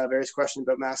addressing various questions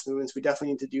about mass movements. We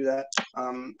definitely need to do that.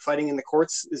 Fighting in the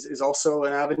courts is also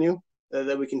an avenue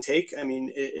that we can take. I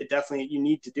mean, it definitely, you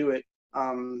need to do it,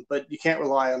 but you can't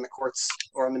rely on the courts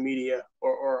or on the media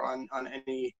or on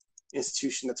any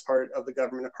institution that's part of the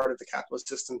government, a part of the capitalist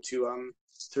system to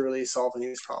really solve any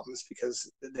of these problems, because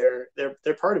they're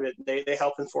part of it. They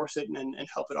help enforce it and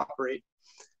help it operate.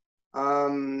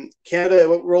 Canada,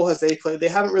 what role has they played? They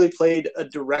haven't really played a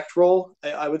direct role,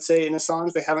 I would say, in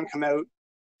Assange. They haven't come out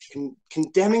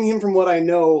condemning him from what I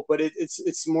know, but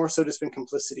it's more so just been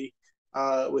complicity.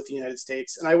 with the United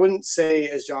States. And I wouldn't say,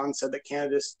 as John said, that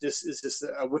Canada is just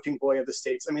a whipping boy of the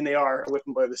States. I mean, they are a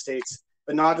whipping boy of the States,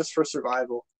 but not just for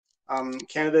survival.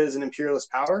 Canada is an imperialist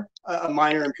power, a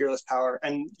minor imperialist power.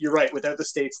 And you're right, without the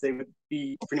States, they would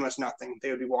be pretty much nothing.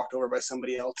 They would be walked over by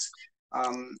somebody else.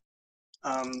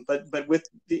 But with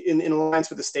in alliance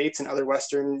with the States and other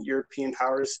Western European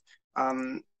powers,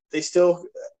 they still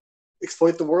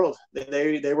exploit the world.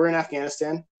 They were in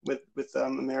Afghanistan with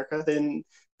America. They didn't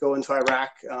go into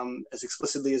Iraq as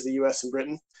explicitly as the U.S. and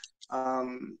Britain,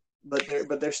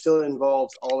 but they're still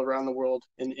involved all around the world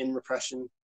in repression,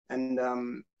 and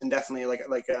definitely like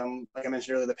I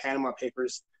mentioned earlier, the Panama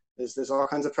Papers. There's all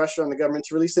kinds of pressure on the government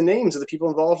to release the names of the people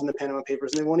involved in the Panama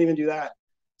Papers, and they won't even do that.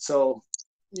 So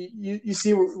you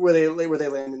see where they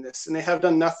land in this, and they have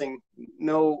done nothing,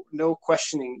 no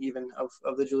questioning even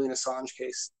of the Julian Assange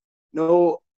case,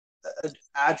 no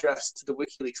address to the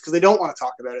WikiLeaks, because they don't want to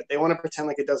talk about it. They want to pretend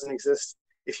like it doesn't exist.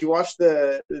 If you watch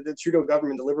the Trudeau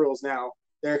government, the Liberals now,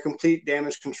 they're in complete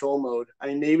damage control mode. I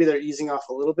mean, maybe they're easing off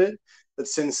a little bit, but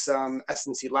since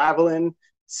SNC-Lavalin,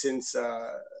 since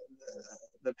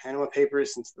the Panama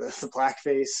Papers, since the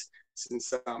blackface,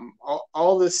 since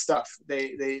all this stuff, they're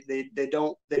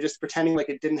just pretending like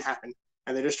it didn't happen,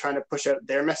 and they're just trying to push out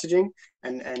their messaging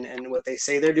and what they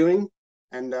say they're doing.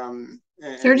 And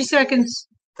 30 seconds.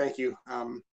 Thank you.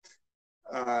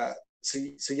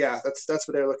 So yeah, that's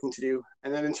what they're looking to do.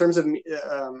 And then in terms of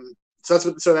so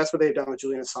that's what they've done with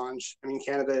Julian Assange. I mean,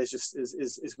 Canada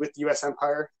is with U.S.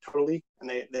 empire totally, and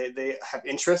they have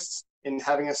interests in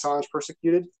having Assange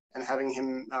persecuted and having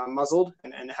him muzzled,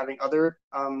 and having other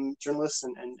journalists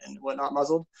and whatnot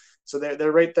muzzled. So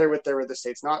they're right there with the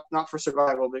States, not for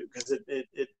survival, but because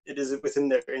it is within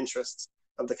their interests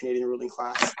of the Canadian ruling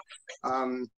class.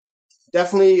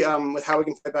 Definitely, with how we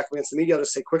can fight back against the media, I'll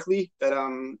just say quickly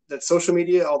that social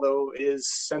media, although it is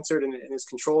censored and is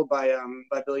controlled by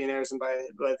billionaires and by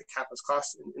the capitalist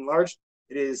class in large,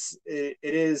 it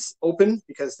is open,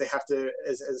 because they have to,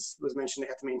 as was mentioned, they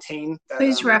have to maintain that.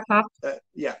 Please wrap up.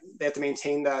 They have to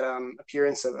maintain that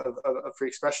appearance of free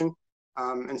expression,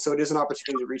 and so it is an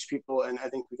opportunity to reach people, and I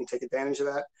think we can take advantage of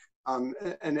that,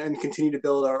 and continue to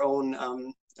build our own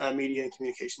media and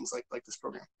communications like this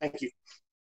program. Thank you.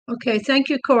 Okay, thank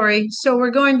you, Corey. So we're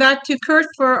going back to Kurt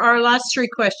for our last three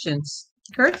questions.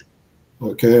 Kurt?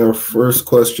 Okay, our first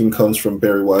question comes from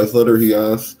Barry Weisletter. He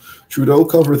asks, Trudeau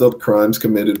covers up crimes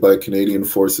committed by Canadian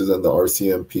forces and the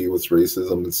RCMP with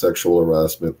racism and sexual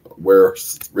harassment, where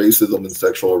racism and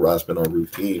sexual harassment are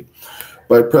routine.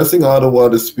 By pressing Ottawa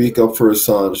to speak up for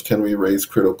Assange, can we raise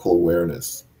critical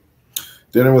awareness?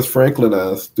 Dinner with Franklin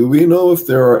asks, do we know if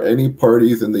there are any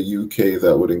parties in the UK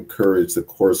that would encourage the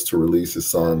courts to release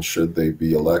Assange should they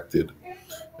be elected?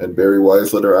 And Barry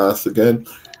Weisletter asks again,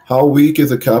 how weak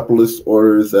is a capitalist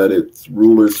order that its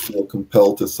rulers feel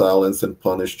compelled to silence and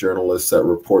punish journalists that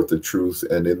report the truth,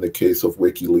 and in the case of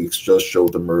WikiLeaks, just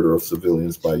showed the murder of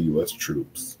civilians by U.S.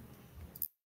 troops?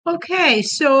 Okay,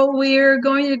 so we're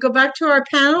going to go back to our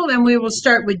panel, and we will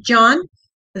start with John,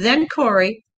 then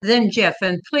Corey, then Jeff.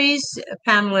 And please,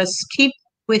 panelists, keep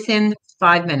within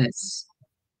 5 minutes.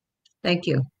 Thank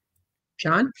you.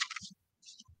 John?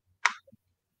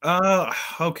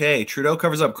 Okay. Trudeau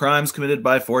covers up crimes committed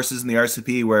by forces in the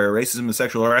RCP where racism and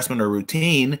sexual harassment are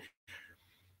routine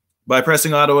by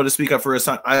pressing Ottawa to speak up for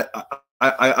Assange.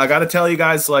 I got to tell you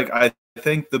guys, like, I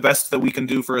think the best that we can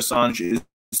do for Assange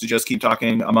is to just keep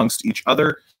talking amongst each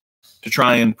other to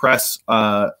try and press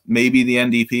maybe the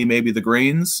NDP, maybe the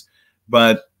Greens,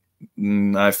 but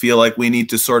I feel like we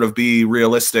need to sort of be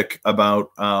realistic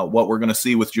about what we're going to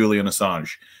see with Julian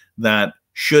Assange. That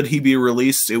should he be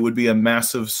released, it would be a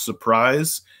massive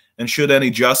surprise. And should any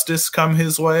justice come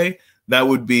his way, that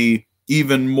would be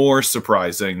even more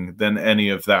surprising than any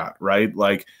of that, right?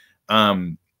 Like,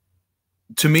 to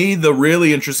me, the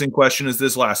really interesting question is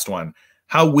this last one.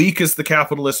 How weak is the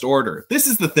capitalist order? This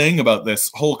is the thing about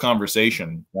this whole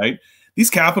conversation, right? These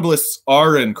capitalists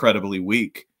are incredibly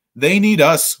weak. They need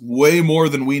us way more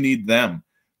than we need them.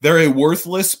 They're a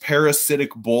worthless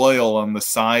parasitic boil on the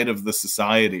side of the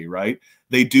society, right?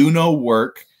 They do no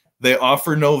work. They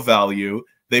offer no value.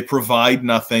 They provide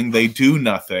nothing. They do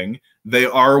nothing. They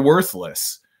are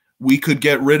worthless. We could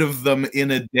get rid of them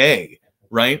in a day,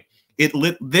 right?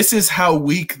 This is how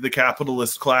weak the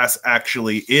capitalist class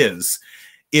actually is.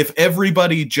 If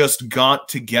everybody just got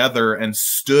together and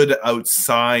stood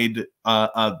outside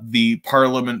the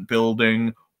Parliament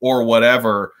building or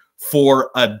whatever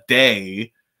for a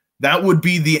day, that would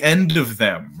be the end of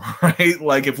them, right?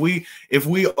 Like if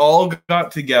we all got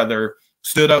together,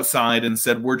 stood outside and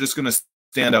said, we're just going to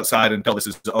stand outside until this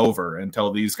is over,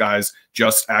 until these guys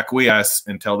just acquiesce,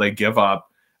 until they give up,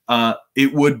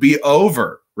 it would be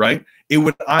over, right? It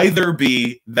would either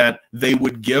be that they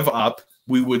would give up,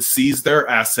 we would seize their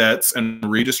assets and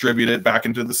redistribute it back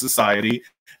into the society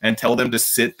and tell them to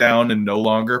sit down and no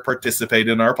longer participate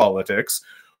in our politics,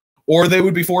 or they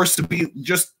would be forced to be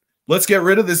just, let's get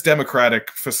rid of this democratic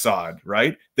facade,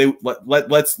 right?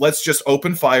 Let's just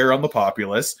open fire on the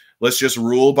populace. Let's just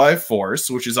rule by force,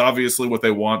 which is obviously what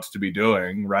they want to be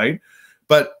doing, right?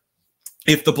 But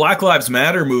if the Black Lives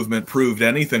Matter movement proved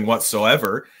anything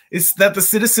whatsoever, it's that the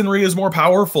citizenry is more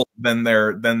powerful than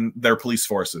their police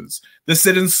forces. The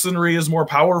citizenry is more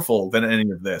powerful than any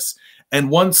of this. And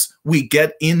once we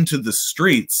get into the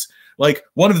streets, like,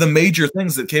 one of the major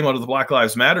things that came out of the Black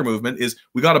Lives Matter movement is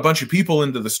we got a bunch of people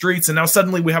into the streets, and now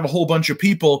suddenly we have a whole bunch of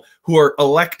people who are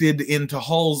elected into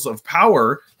halls of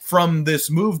power from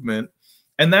this movement.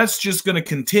 And that's just going to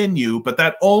continue, but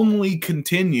that only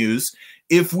continues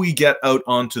if we get out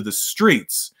onto the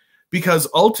streets, because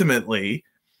ultimately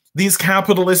these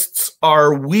capitalists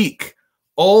are weak.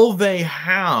 All they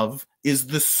have is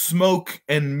the smoke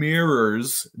and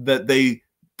mirrors that they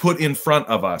put in front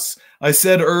of us. I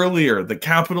said earlier, the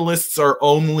capitalists are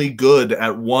only good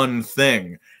at one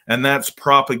thing, and that's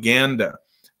propaganda.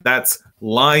 That's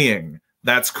lying.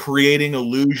 That's creating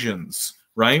illusions,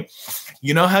 right?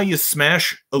 You know how you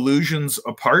smash illusions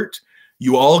apart?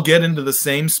 You all get into the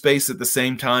same space at the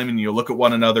same time, and you look at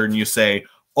one another and you say,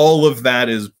 all of that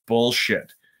is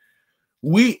bullshit.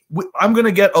 I'm going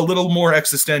to get a little more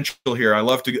existential here. I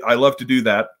love to do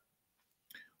that.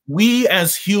 We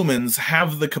as humans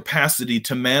have the capacity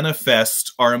to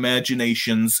manifest our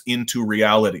imaginations into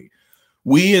reality.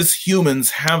 We as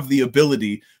humans have the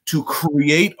ability to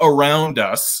create around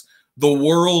us the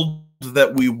world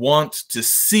that we want to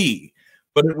see,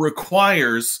 but it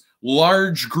requires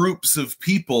large groups of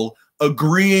people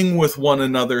agreeing with one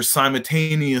another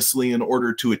simultaneously in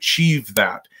order to achieve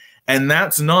that. And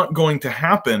that's not going to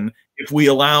happen if we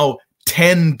allow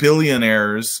 10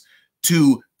 billionaires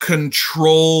to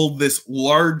control this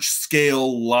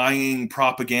large-scale lying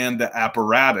propaganda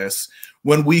apparatus,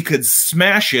 when we could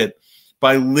smash it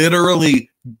by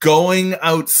literally going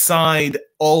outside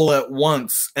all at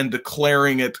once and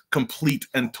declaring it complete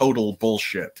and total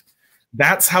bullshit.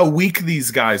 That's how weak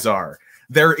these guys are.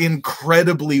 They're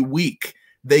incredibly weak.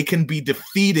 They can be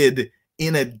defeated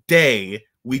in a day.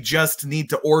 We just need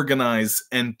to organize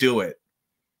and do it.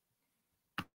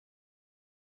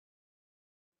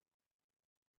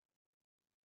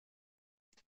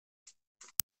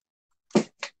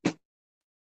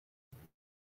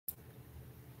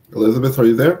 Elizabeth, are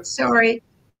you there? Sorry.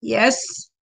 Yes.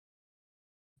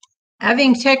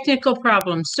 Having technical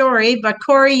problems. Sorry, but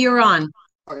Corey, you're on.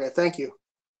 Okay, thank you.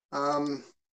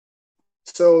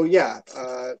 So yeah,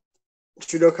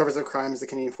 Trudeau covers up crimes, the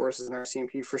Canadian Forces and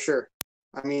RCMP for sure.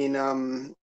 I mean,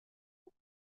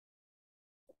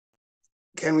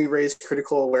 can we raise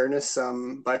critical awareness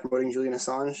by promoting Julian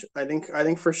Assange? I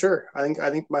think for sure. I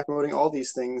think by promoting all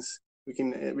these things, we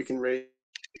can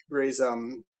raise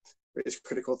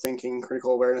critical thinking,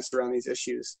 critical awareness around these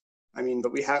issues. I mean,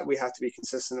 but we have to be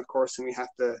consistent, of course, and we have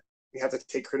to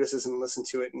take criticism, listen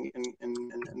to it, and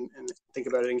think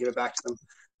about it and give it back to them.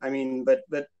 I mean, but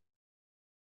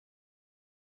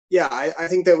yeah, I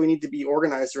think that we need to be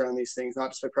organized around these things,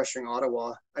 not just by pressuring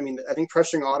Ottawa. I mean, I think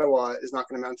pressuring Ottawa is not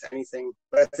going to amount to anything,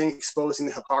 but I think exposing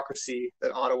the hypocrisy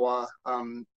that Ottawa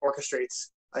orchestrates,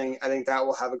 I think that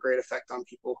will have a great effect on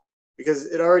people, because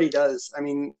it already does. I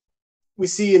mean, we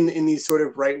see in these sort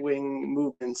of right-wing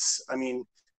movements, I mean,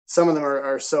 some of them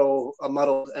are so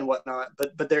muddled and whatnot,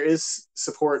 but there is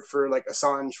support for, like,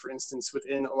 Assange, for instance,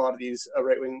 within a lot of these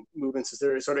right-wing movements, as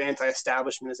they're sort of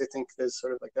anti-establishment, as they think there's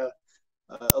sort of like a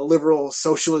liberal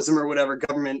socialism or whatever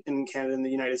government in Canada and the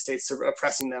United States are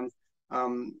oppressing them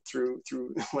through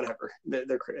whatever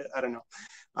they're I don't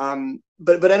know.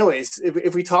 But anyways,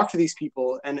 if we talk to these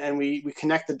people and we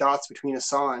connect the dots between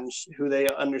Assange, who they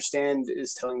understand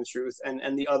is telling the truth,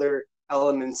 and the other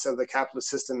elements of the capitalist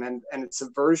system and its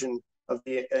subversion of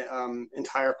the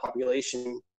entire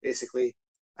population, basically.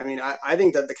 I mean, I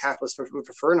think that the capitalists would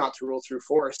prefer not to rule through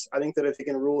force. I think that if they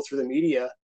can rule through the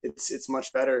media, it's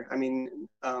much better. I mean,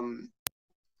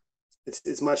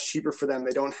 it's much cheaper for them.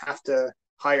 They don't have to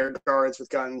hire guards with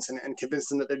guns and convince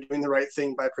them that they're doing the right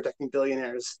thing by protecting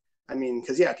billionaires. I mean,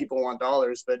 because yeah, people want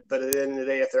dollars, but at the end of the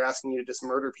day, if they're asking you to just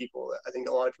murder people, I think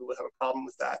a lot of people would have a problem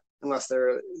with that, unless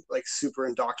they're like super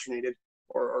indoctrinated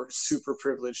or super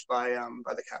privileged by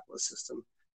the capitalist system.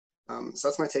 So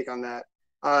that's my take on that.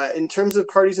 In terms of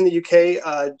parties in the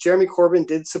UK, Jeremy Corbyn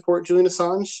did support Julian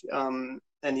Assange.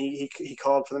 he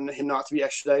called for him not to be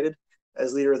extradited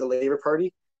as leader of the Labour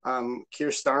Party. Keir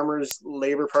Starmer's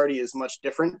Labour Party is much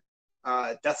different,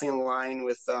 definitely in line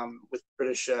with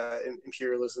British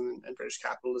imperialism and British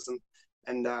capitalism,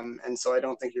 and so I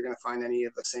don't think you're going to find any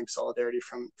of the same solidarity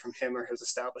from him or his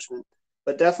establishment.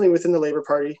 But definitely within the Labour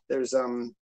Party, there's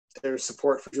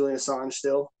support for Julian Assange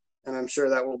still, and I'm sure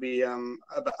that will be a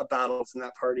battle within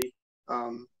that party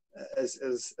as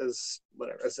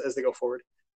they go forward.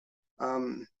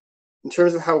 In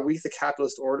terms of how weak the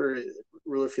capitalist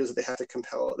ruler feels that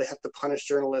they have to punish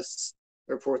journalists,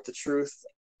 report the truth.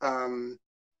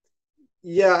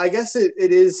 Yeah, I guess it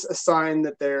is a sign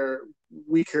that they're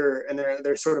weaker and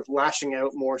they're sort of lashing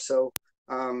out more so,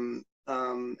 and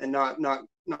not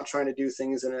trying to do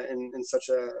things in such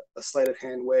a sleight of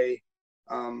hand way,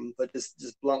 but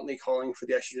just bluntly calling for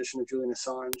the extradition of Julian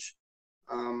Assange.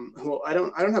 Who I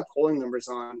don't have polling numbers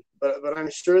on, but I'm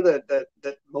sure that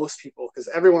most people, because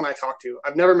everyone I talk to,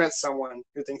 I've never met someone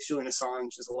who thinks Julian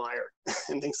Assange is a liar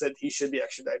and thinks that he should be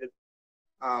extradited.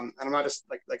 And I'm not just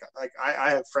like I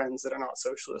have friends that are not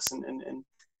socialists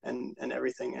and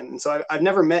everything, and so I've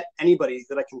never met anybody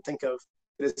that I can think of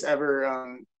that has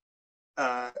ever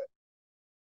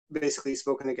basically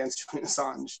spoken against Julian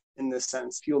Assange in this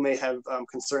sense. People may have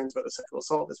concerns about the sexual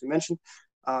assault, as we mentioned,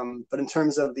 but in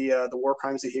terms of the war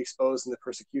crimes that he exposed and the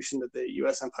persecution that the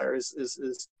U.S. empire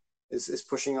is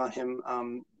pushing on him,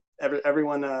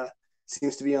 everyone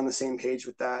seems to be on the same page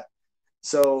with that.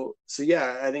 So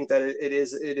yeah, I think that it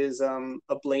is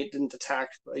a blatant attack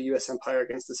by the U.S. empire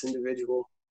against this individual,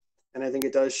 and I think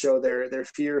it does show their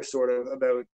fear sort of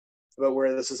about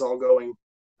where this is all going.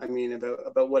 I mean,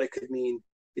 about what it could mean.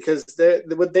 Because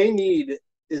what they need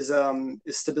is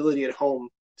stability at home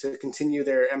to continue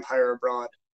their empire abroad.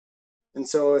 And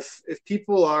so if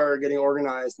people are getting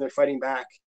organized and they're fighting back,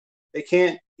 they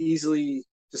can't easily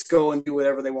just go and do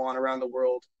whatever they want around the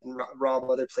world and rob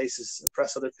other places,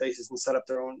 oppress other places, and set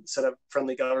up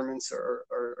friendly governments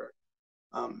or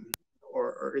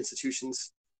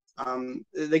institutions.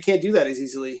 They can't do that as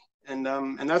easily, and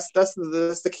that's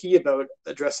the key about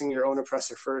addressing your own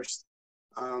oppressor first.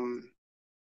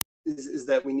 Is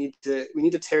that we need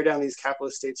to tear down these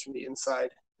capitalist states from the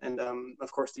inside, and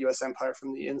of course the U.S. empire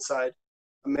from the inside.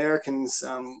 Americans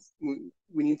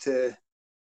need to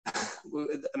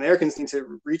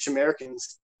reach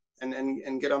Americans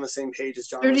and get on the same page as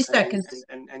John 30 was saying, seconds.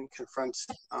 and confront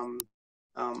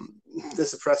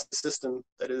this oppressive system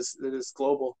that is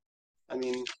global. I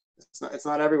mean, it's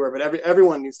not everywhere, but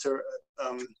everyone needs to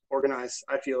organize.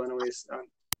 I feel, anyways.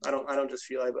 I don't just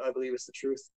feel. I believe it's the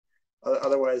truth.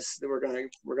 Otherwise, we're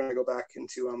gonna go back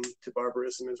into to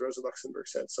barbarism, as Rosa Luxemburg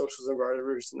said. Socialism,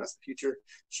 barbarism, that's the future.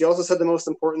 She also said one of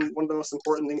the most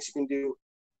important things you can do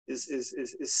is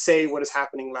say what is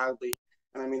happening loudly.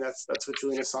 And I mean that's what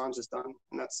Julian Assange has done,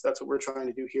 and that's what we're trying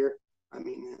to do here. I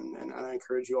mean, and I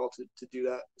encourage you all to do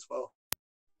that as well.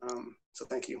 So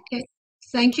thank you. Okay.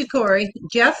 Thank you, Corey.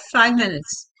 Jeff, 5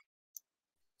 minutes.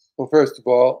 Well, first of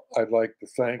all, I'd like to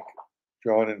thank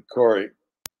John and Corey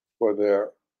for their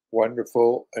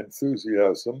wonderful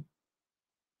enthusiasm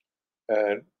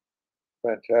and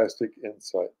fantastic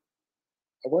insight.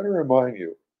 I want to remind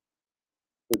you,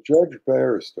 the judge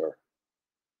barrister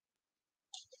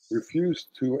refused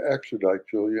to extradite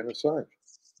Julian Assange.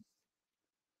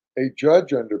 A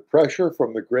judge under pressure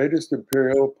from the greatest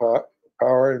imperial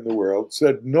power in the world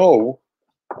said no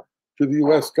to the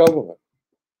US government.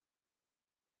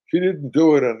 She didn't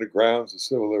do it on the grounds of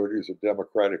civil liberties or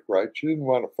democratic rights. She didn't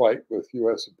want to fight with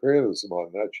US imperialism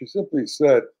on that. She simply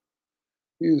said,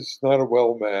 he's not a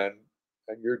well man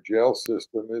and your jail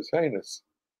system is heinous,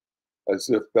 as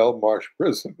if Belmarsh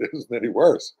prison isn't any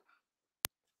worse.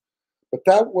 But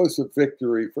that was a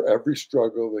victory for every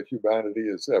struggle that humanity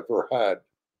has ever had.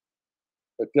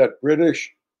 That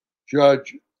British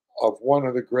judge of one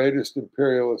of the greatest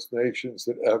imperialist nations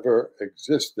that ever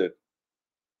existed,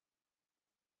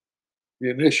 the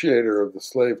initiator of the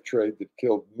slave trade that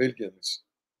killed millions,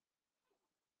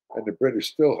 and the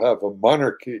British still have a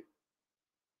monarchy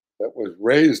that was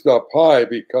raised up high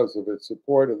because of its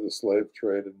support of the slave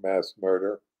trade and mass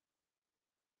murder,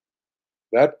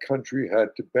 that country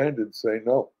had to bend and say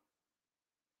no.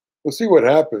 We'll see what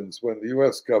happens when the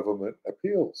US government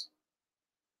appeals.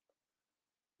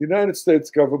 The United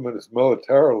States government is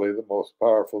militarily the most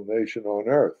powerful nation on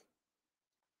earth,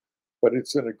 but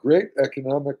it's in a great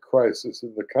economic crisis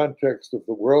in the context of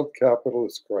the world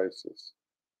capitalist crisis,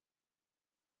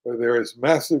 where there is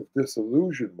massive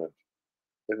disillusionment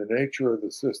in the nature of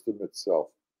the system itself.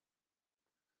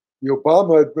 The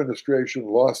Obama administration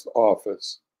lost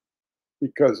office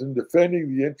because in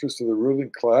defending the interests of the ruling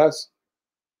class,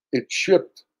 it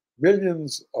shipped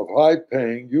millions of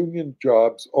high-paying union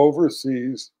jobs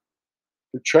overseas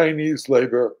to Chinese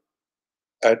labor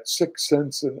at 6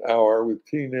 cents an hour, with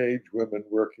teenage women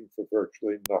working for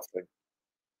virtually nothing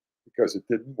because it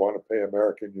didn't want to pay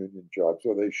American union jobs.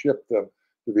 So they shipped them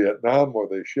to Vietnam, or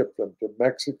they shipped them to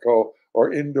Mexico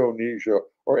or Indonesia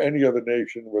or any other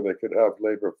nation where they could have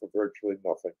labor for virtually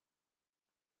nothing.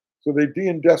 So they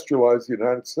deindustrialized the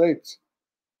United States.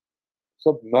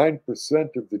 Some 9%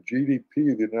 of the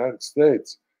GDP of the United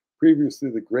States, previously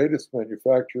the greatest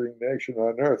manufacturing nation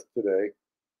on earth today,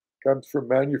 comes from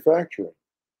manufacturing.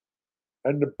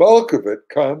 And the bulk of it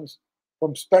comes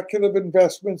from speculative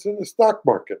investments in the stock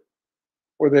market,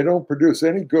 where they don't produce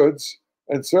any goods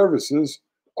and services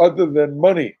other than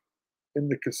money in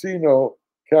the casino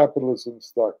capitalism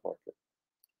stock market.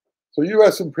 So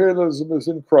US imperialism is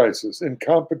in crisis, in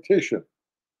competition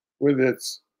with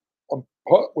its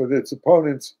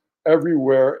opponents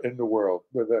everywhere in the world,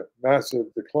 with a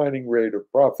massive declining rate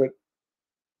of profit.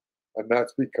 And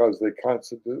that's because they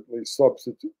constantly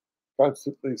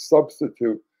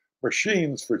substitute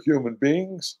machines for human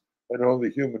beings, and only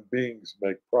human beings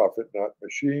make profit, not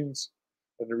machines.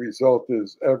 And the result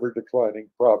is ever declining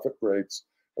profit rates.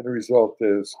 And the result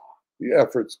is the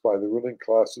efforts by the ruling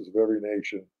classes of every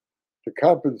nation to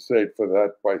compensate for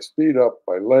that by speed up,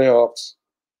 by layoffs,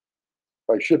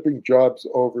 by shipping jobs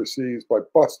overseas, by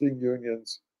busting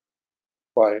unions,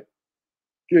 by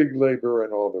gig labor,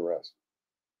 and all the rest.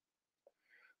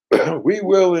 We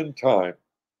will, in time,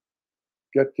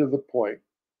 get to the point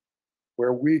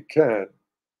where we can,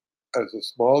 as a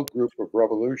small group of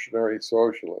revolutionary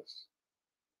socialists,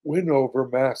 win over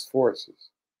mass forces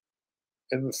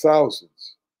in the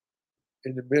thousands,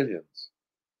 in the millions,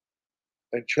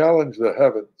 and challenge the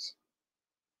heavens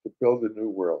to build a new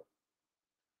world.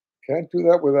 Can't do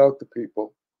that without the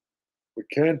people. We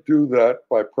can't do that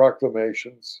by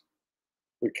proclamations.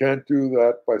 We can't do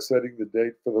that by setting the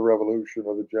date for the revolution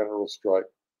or the general strike.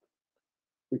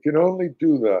 We can only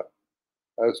do that,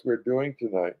 as we're doing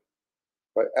tonight,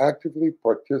 by actively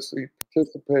participating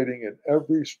in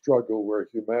every struggle where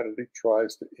humanity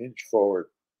tries to inch forward.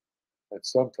 And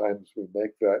sometimes we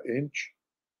make that inch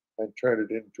and turn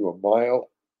it into a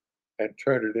mile and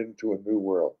turn it into a new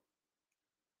world.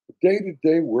 The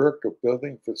day-to-day work of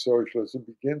building for socialism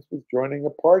begins with joining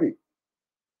a party.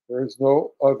 There is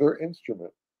no other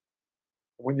instrument.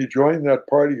 When you join that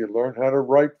party, you learn how to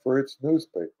write for its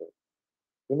newspaper.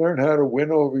 You learn how to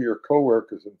win over your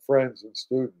coworkers and friends and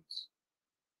students.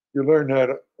 You learn how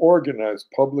to organize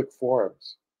public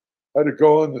forums, how to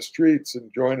go on the streets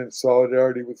and join in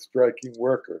solidarity with striking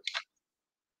workers,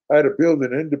 how to build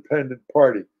an independent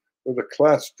party with a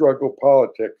class struggle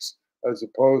politics as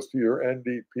opposed to your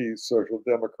NDP's social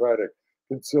democratic,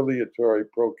 conciliatory,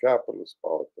 pro-capitalist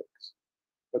politics.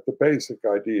 But the basic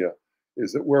idea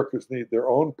is that workers need their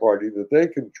own party that they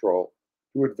control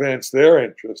to advance their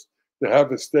interest, to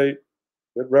have a state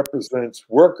that represents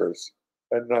workers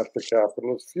and not the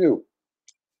capitalist few.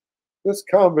 This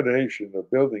combination of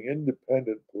building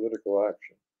independent political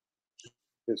action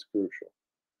is crucial.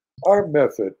 Our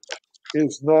method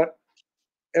is not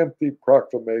empty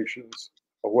proclamations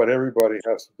of what everybody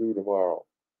has to do tomorrow.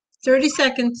 30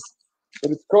 seconds.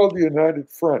 But it's called the United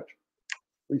Front.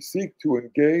 We seek to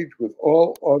engage with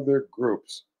all other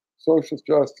groups, social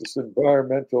justice,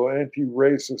 environmental,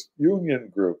 anti-racist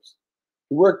union groups,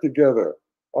 to work together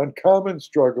on common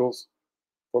struggles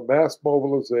for mass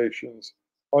mobilizations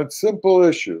on simple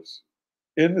issues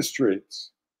in the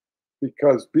streets,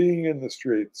 because being in the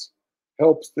streets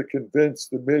helps to convince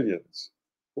the millions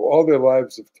who all their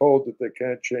lives have told that they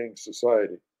can't change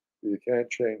society, that you can't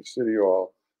change City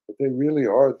Hall, but they really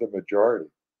are the majority,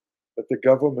 that the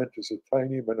government is a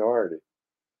tiny minority,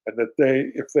 and that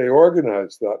if they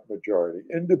organize that majority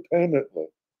independently,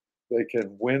 they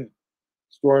can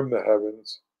storm the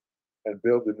heavens, and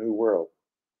build a new world.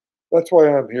 That's why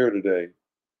I'm here today,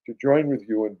 to join with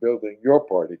you in building your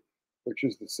party, which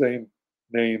is the same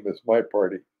name as my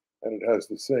party, and it has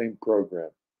the same program.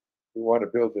 We want to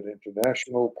build an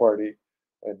international party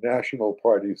and national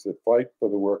parties that fight for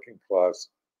the working class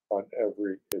on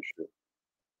every issue.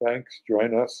 Thanks.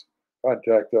 Join us.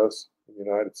 Contact us in the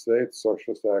United States,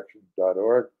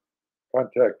 socialistaction.org.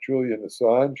 Contact Julian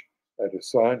Assange at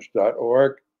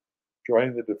assange.org.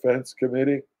 Join the Defense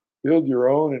Committee. Build your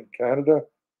own in Canada.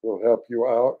 We'll help you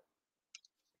out.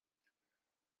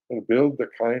 And build the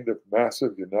kind of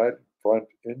massive United Front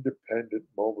independent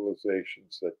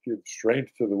mobilizations that give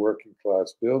strength to the working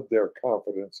class, build their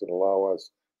confidence, and allow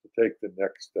us to take the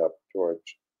next step towards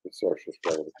the socialist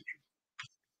revolution.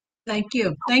 Thank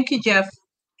you. Thank you, Jeff.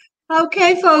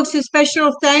 Okay, folks, a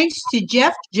special thanks to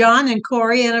Jeff, John, and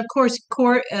Corey, and of course,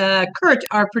 Kurt,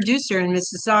 our producer in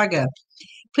Mississauga.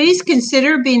 Please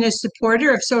consider being a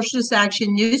supporter of Socialist Action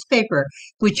newspaper,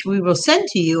 which we will send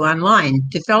to you online.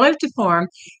 To fill out the form,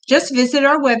 just visit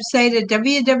our website at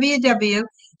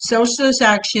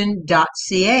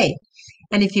www.socialistaction.ca.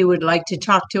 And if you would like to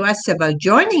talk to us about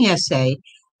joining SA,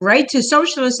 write to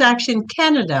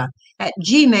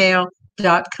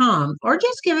socialistactioncanada@gmail.com or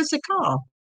just give us a call.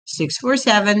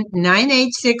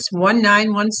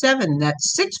 647-986-1917.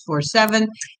 That's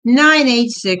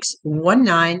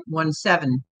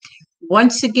 647-986-1917.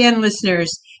 Once again,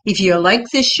 listeners, if you like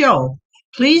this show,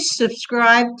 please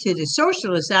subscribe to the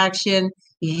Socialist Action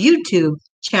YouTube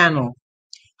channel.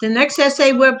 The next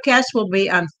essay webcast will be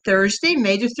on Thursday,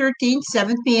 May the 13th,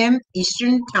 7 p.m.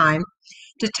 Eastern Time.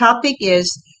 The topic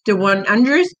is the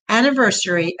 100th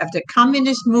anniversary of the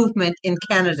communist movement in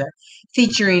Canada,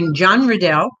 featuring John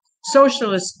Riddell,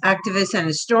 socialist activist and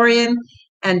historian,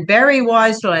 and Barry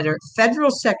Weisletter, Federal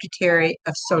Secretary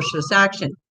of Socialist Action.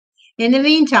 In the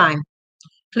meantime,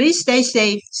 please stay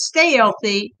safe, stay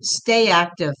healthy, stay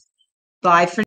active. Bye for